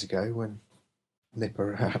years ago when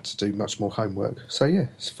Nipper had to do much more homework. So yeah,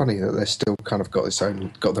 it's funny that they're still kind of got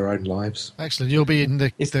their own lives. Excellent. You'll be in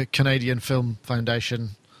the Canadian Film Foundation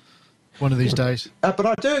one of these days. But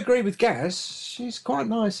I do agree with Gaz. She's quite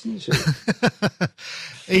nice, isn't she?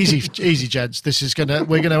 Easy, gents. It's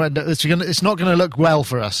not gonna look well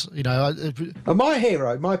for us,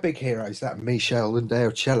 My big hero is that Michelle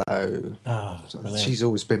Lundell-Cello. Oh, she's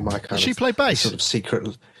always been my kind Does she play bass? Sort of secret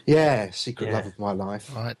love of my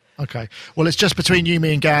life. Right. Okay. Well, it's just between you,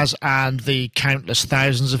 me, and Gaz, and the countless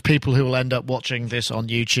thousands of people who will end up watching this on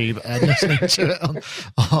YouTube and listening to it on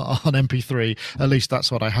MP3. At least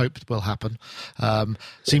that's what I hope will happen.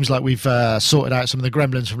 Seems like we've sorted out some of the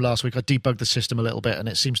gremlins from last week. I debugged the system a little bit, and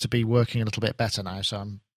it seems to be working a little bit better now. So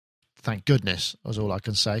thank goodness, is all I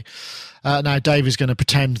can say. Now Dave is going to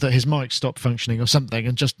pretend that his mic stopped functioning or something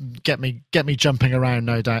and just get me jumping around,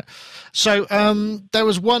 no doubt. So there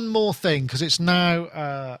was one more thing, because it's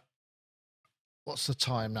now what's the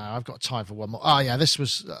time now? I've got time for one more. This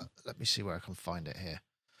was let me see where I can find it here.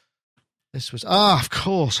 This was of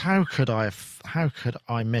course. How could I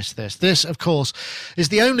miss this? This, of course, is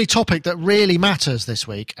the only topic that really matters this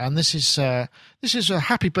week, and this is a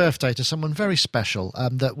happy birthday to someone very special.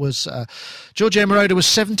 That was Giorgio Moroder was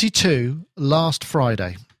 72 last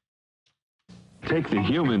Friday. Take the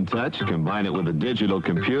human touch, combine it with a digital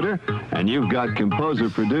computer, and you've got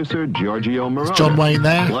composer-producer Giorgio Moroder. It's John Wayne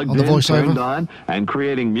there plugged on the in, voiceover. Turned on, and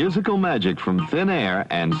creating musical magic from thin air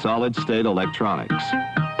and solid-state electronics.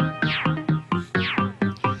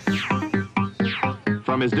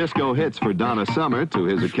 From his disco hits for Donna Summer to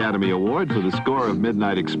his Academy Award for the score of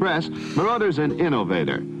Midnight Express, Moroder's an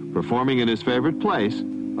innovator, performing in his favorite place,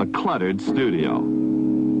 a cluttered studio.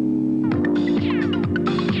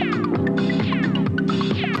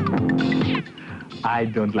 I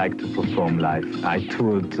don't like to perform live. I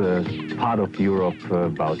toured part of Europe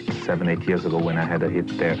about 7-8 years ago when I had a hit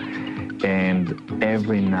there. And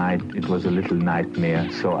every night it was a little nightmare,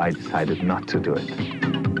 so I decided not to do it.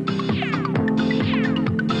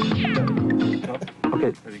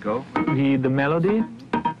 Okay, there we go. The melody.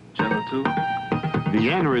 Channel 2. The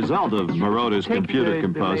end result of Moroder's computer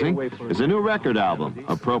composing is a new record album,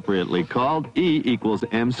 appropriately called E equals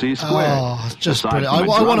MC squared. Oh, just brilliant.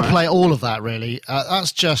 I want to play all of that, really.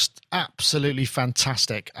 That's just absolutely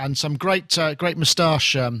fantastic. And some great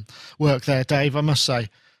moustache work there, Dave, I must say.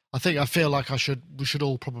 I feel like we should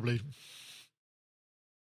all probably...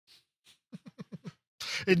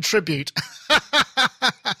 in tribute.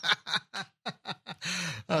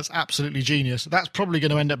 That's absolutely genius. That's probably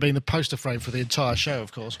going to end up being the poster frame for the entire show,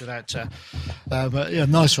 of course. Without, but yeah,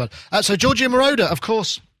 nice one. So Giorgio Moroder, of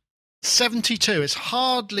course, 72. It's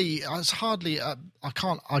hardly. I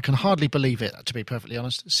can hardly believe it, to be perfectly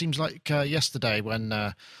honest. It seems like yesterday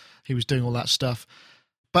when he was doing all that stuff.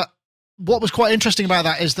 But what was quite interesting about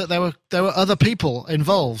that is that there were other people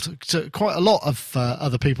involved, quite a lot of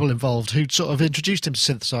other people involved who sort of introduced him to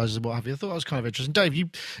synthesizers and what have you. I thought that was kind of interesting. Dave,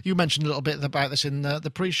 you mentioned a little bit about this in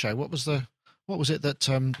the pre-show. What was it that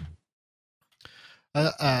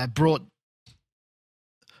brought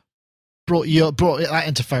that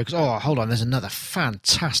into focus? Oh, hold on, there's another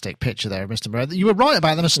fantastic picture there of Mr. Moroder. You were right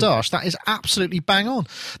about the moustache. That is absolutely bang on.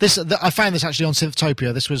 I found this actually on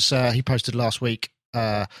Synthtopia. This was he posted last week.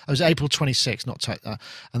 It was April 26th,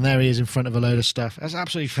 and there he is in front of a load of stuff. That's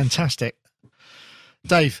absolutely fantastic.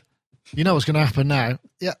 Dave, you know what's going to happen now.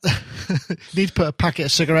 Yeah, you need to put a packet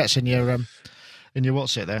of cigarettes in your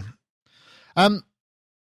what's it there.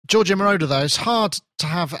 Giorgio Moroder, though, it's hard to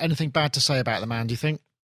have anything bad to say about the man. Do you think?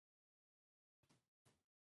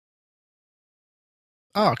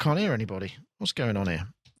 Oh, I can't hear anybody. What's going on here?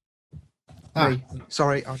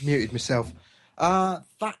 Sorry, I muted myself.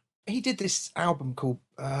 He did this album called,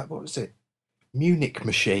 what was it? Munich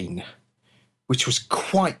Machine, which was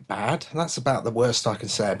quite bad. That's about the worst I can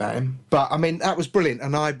say about him. But, I mean, that was brilliant.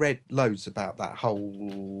 And I read loads about that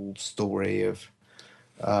whole story of,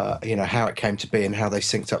 how it came to be and how they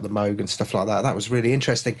synced up the Moog and stuff like that. That was really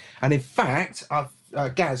interesting. And, in fact,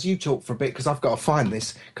 Gaz, you talk for a bit because I've got to find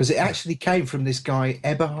this, because it actually came from this guy,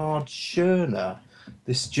 Eberhard Schörner,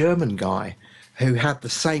 this German guy who had the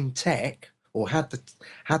same tech, or had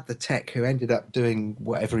the tech, who ended up doing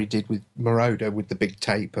whatever he did with Moroder with the big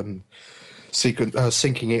tape and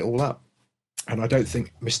syncing it all up. And I don't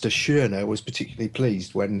think Mr. Schörner was particularly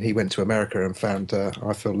pleased when he went to America and found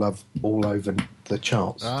I Feel Love all over the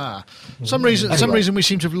charts. Some reason we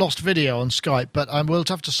seem to have lost video on Skype, but we'll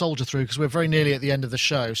have to soldier through because we're very nearly at the end of the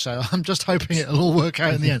show. So I'm just hoping it'll all work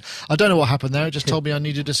out in the end. I don't know what happened there. It just told me I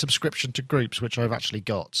needed a subscription to Groups, which I've actually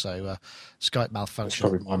got. So Skype malfunction.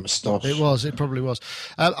 That's probably my moustache. It probably was.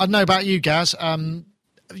 I don't know about you, Gaz.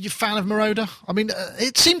 Are you a fan of Moroder? I mean,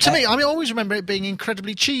 it seemed to me, I always remember it being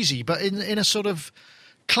incredibly cheesy, but in a sort of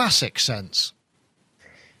classic sense.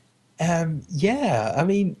 Yeah, I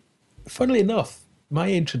mean, funnily enough, my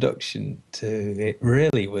introduction to it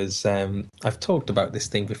really was, I've talked about this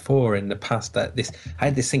thing before in the past, that I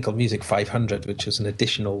had this thing called Music 500, which was an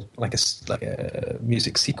additional, like a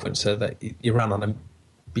music sequencer that you ran on a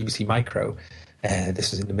BBC Micro.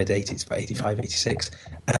 This was in the mid-80s, about 85, 86.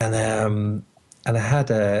 And I had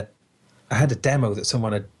a demo that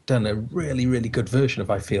someone had done a really, really good version of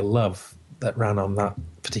I Feel Love that ran on that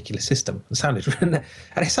particular system. It sounded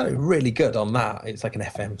really good on that. It's like an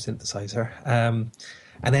FM synthesizer. And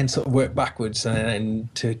then sort of worked backwards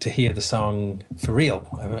and to hear the song for real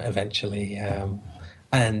eventually.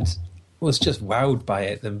 And was just wowed by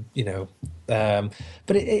it,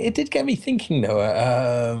 but it did get me thinking,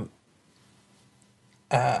 though.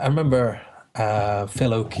 I remember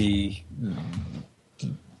Phil Oakey,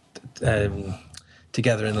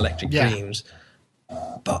 Together in Electric Dreams,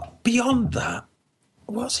 but beyond that,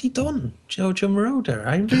 what's he done? Giorgio Moroder.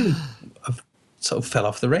 I really sort of fell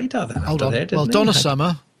off the radar then. Hold on. Well, Donna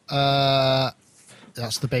Summer,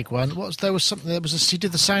 that's the big one. He did the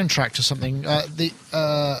soundtrack to something.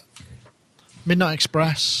 The Midnight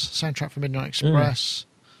Express, soundtrack for Midnight Express.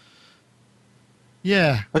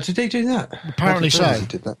 Yeah. But did he do that? Apparently so.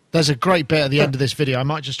 There's a great bit at the end of this video. I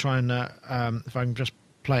might just try and, if I can just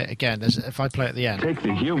play it again. If I play it at the end. Take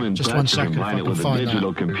the human just touch, 1 second, combine it with a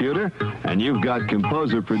digital computer, and you've got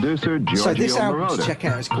composer-producer Giorgio So this album, Moroder. check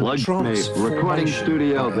out, it's called Transformation. A recording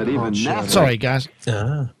studio that even NASA... Sorry, guys.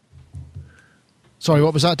 Sorry,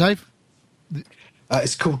 what was that, Dave?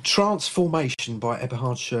 It's called Transformation by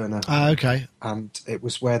Eberhard Schörner. Okay. And it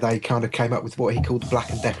was where they kind of came up with what he called the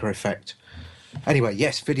Black and Decker effect. Anyway,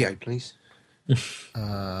 yes, video, please.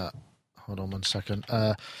 Hold on 1 second.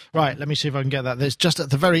 Right, let me see if I can get that. There's just at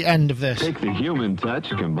the very end of this. Take the human touch,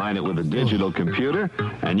 combine it with a digital computer,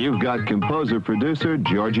 and you've got composer-producer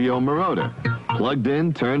Giorgio Moroder. Plugged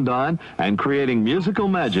in, turned on, and creating musical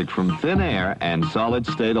magic from thin air and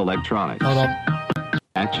solid-state electronics. Hold on.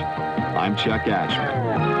 I'm Chuck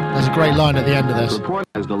Ashman. There's a great line at the end of this. Report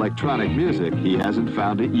as electronic music, he hasn't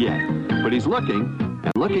found it yet. But he's looking,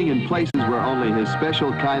 and looking in places where only his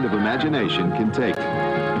special kind of imagination can take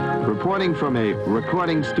him. Reporting from a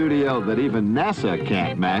recording studio that even NASA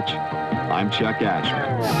can't match, I'm Chuck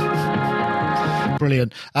Ashman.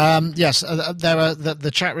 Brilliant. Yes, there are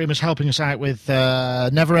the chat room is helping us out with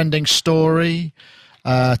Never Ending Story,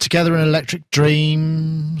 Together in Electric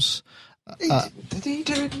Dreams. Did he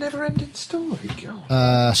do a Never-Ending Story?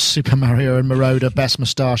 God. Super Mario and Marauder, best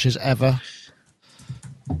moustaches ever.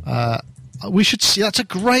 We should see. That's a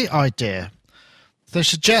great idea. They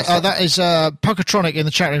suggest that is Poketronic in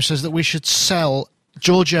the chat room says that we should sell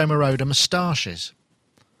Giorgio Moroder moustaches.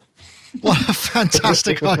 What a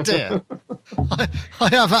fantastic idea! I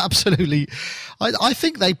have absolutely. I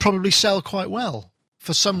think they probably sell quite well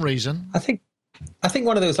for some reason. I think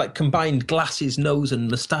one of those like combined glasses, nose, and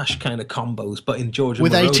moustache kind of combos, but in Georgia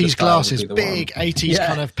with Moroder 80s style glasses, would be the big one. 80s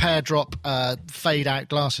kind of pear drop, fade out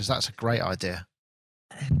glasses. That's a great idea.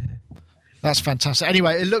 That's fantastic.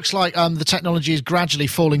 Anyway, it looks like the technology is gradually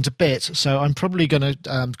falling to bits, so I'm probably going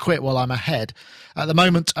to quit while I'm ahead. At the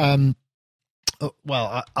moment, I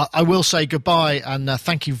will say goodbye and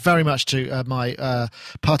thank you very much to my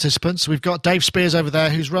participants. We've got Dave Spears over there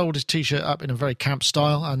who's rolled his T-shirt up in a very camp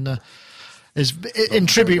style and is in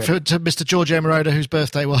tribute to Mr. Giorgio Moroder, whose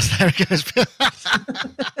birthday was. There he goes.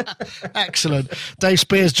 Excellent. Dave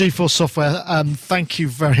Spears, GeForce Software, thank you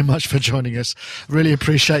very much for joining us. Really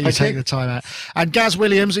appreciate you taking the time out. And Gaz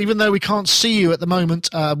Williams, even though we can't see you at the moment,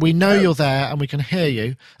 we know you're there and we can hear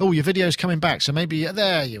you. Oh, your video's coming back, so maybe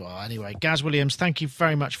there you are. Anyway, Gaz Williams, thank you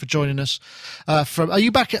very much for joining us. Are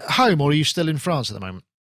you back at home or are you still in France at the moment?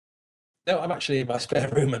 No, I'm actually in my spare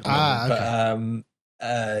room at the moment. Okay.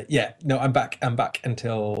 But I'm back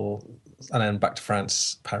until, and then back to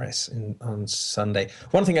France, Paris on Sunday.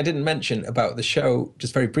 One thing I didn't mention about the show,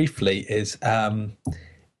 just very briefly, is it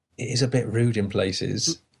is a bit rude in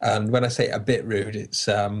places. And when I say a bit rude, it's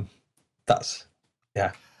And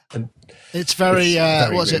it's very.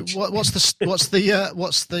 What's rude. it? What's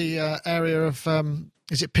the area of?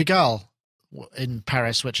 Is it Pigalle in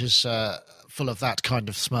Paris, which is full of that kind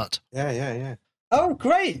of smut? Yeah. Oh,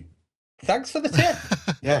 great! Thanks for the tip.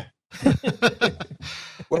 Yeah.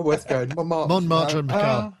 Well worth going. Montmartre and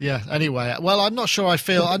Pigalle. Yeah. Anyway, well, I'm not sure. I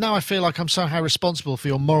feel like I'm somehow responsible for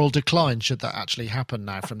your moral decline. Should that actually happen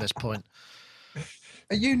now from this point?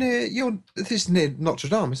 Are you near? This is near Notre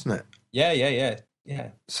Dame, isn't it? Yeah.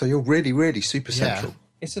 So you're really, really super central.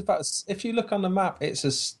 It's about, if you look on the map,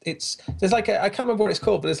 there's like I can't remember what it's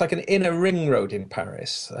called, but it's like an inner ring road in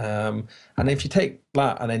Paris. And if you take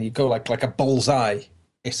that and then you go like a bullseye,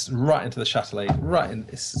 it's right into the Châtelet, right in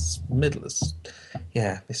it's middle. It's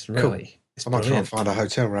really. Cool. It's I might try brilliant. and find a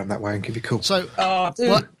hotel around that way and give you a call. So,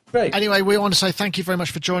 great. Anyway, we want to say thank you very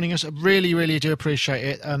much for joining us. I really, really do appreciate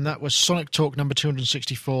it. That was Sonic Talk number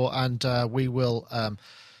 264, and we will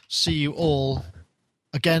see you all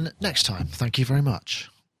again next time. Thank you very much.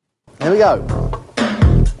 Here we go.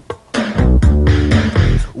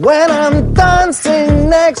 When I'm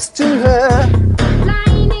dancing next to her,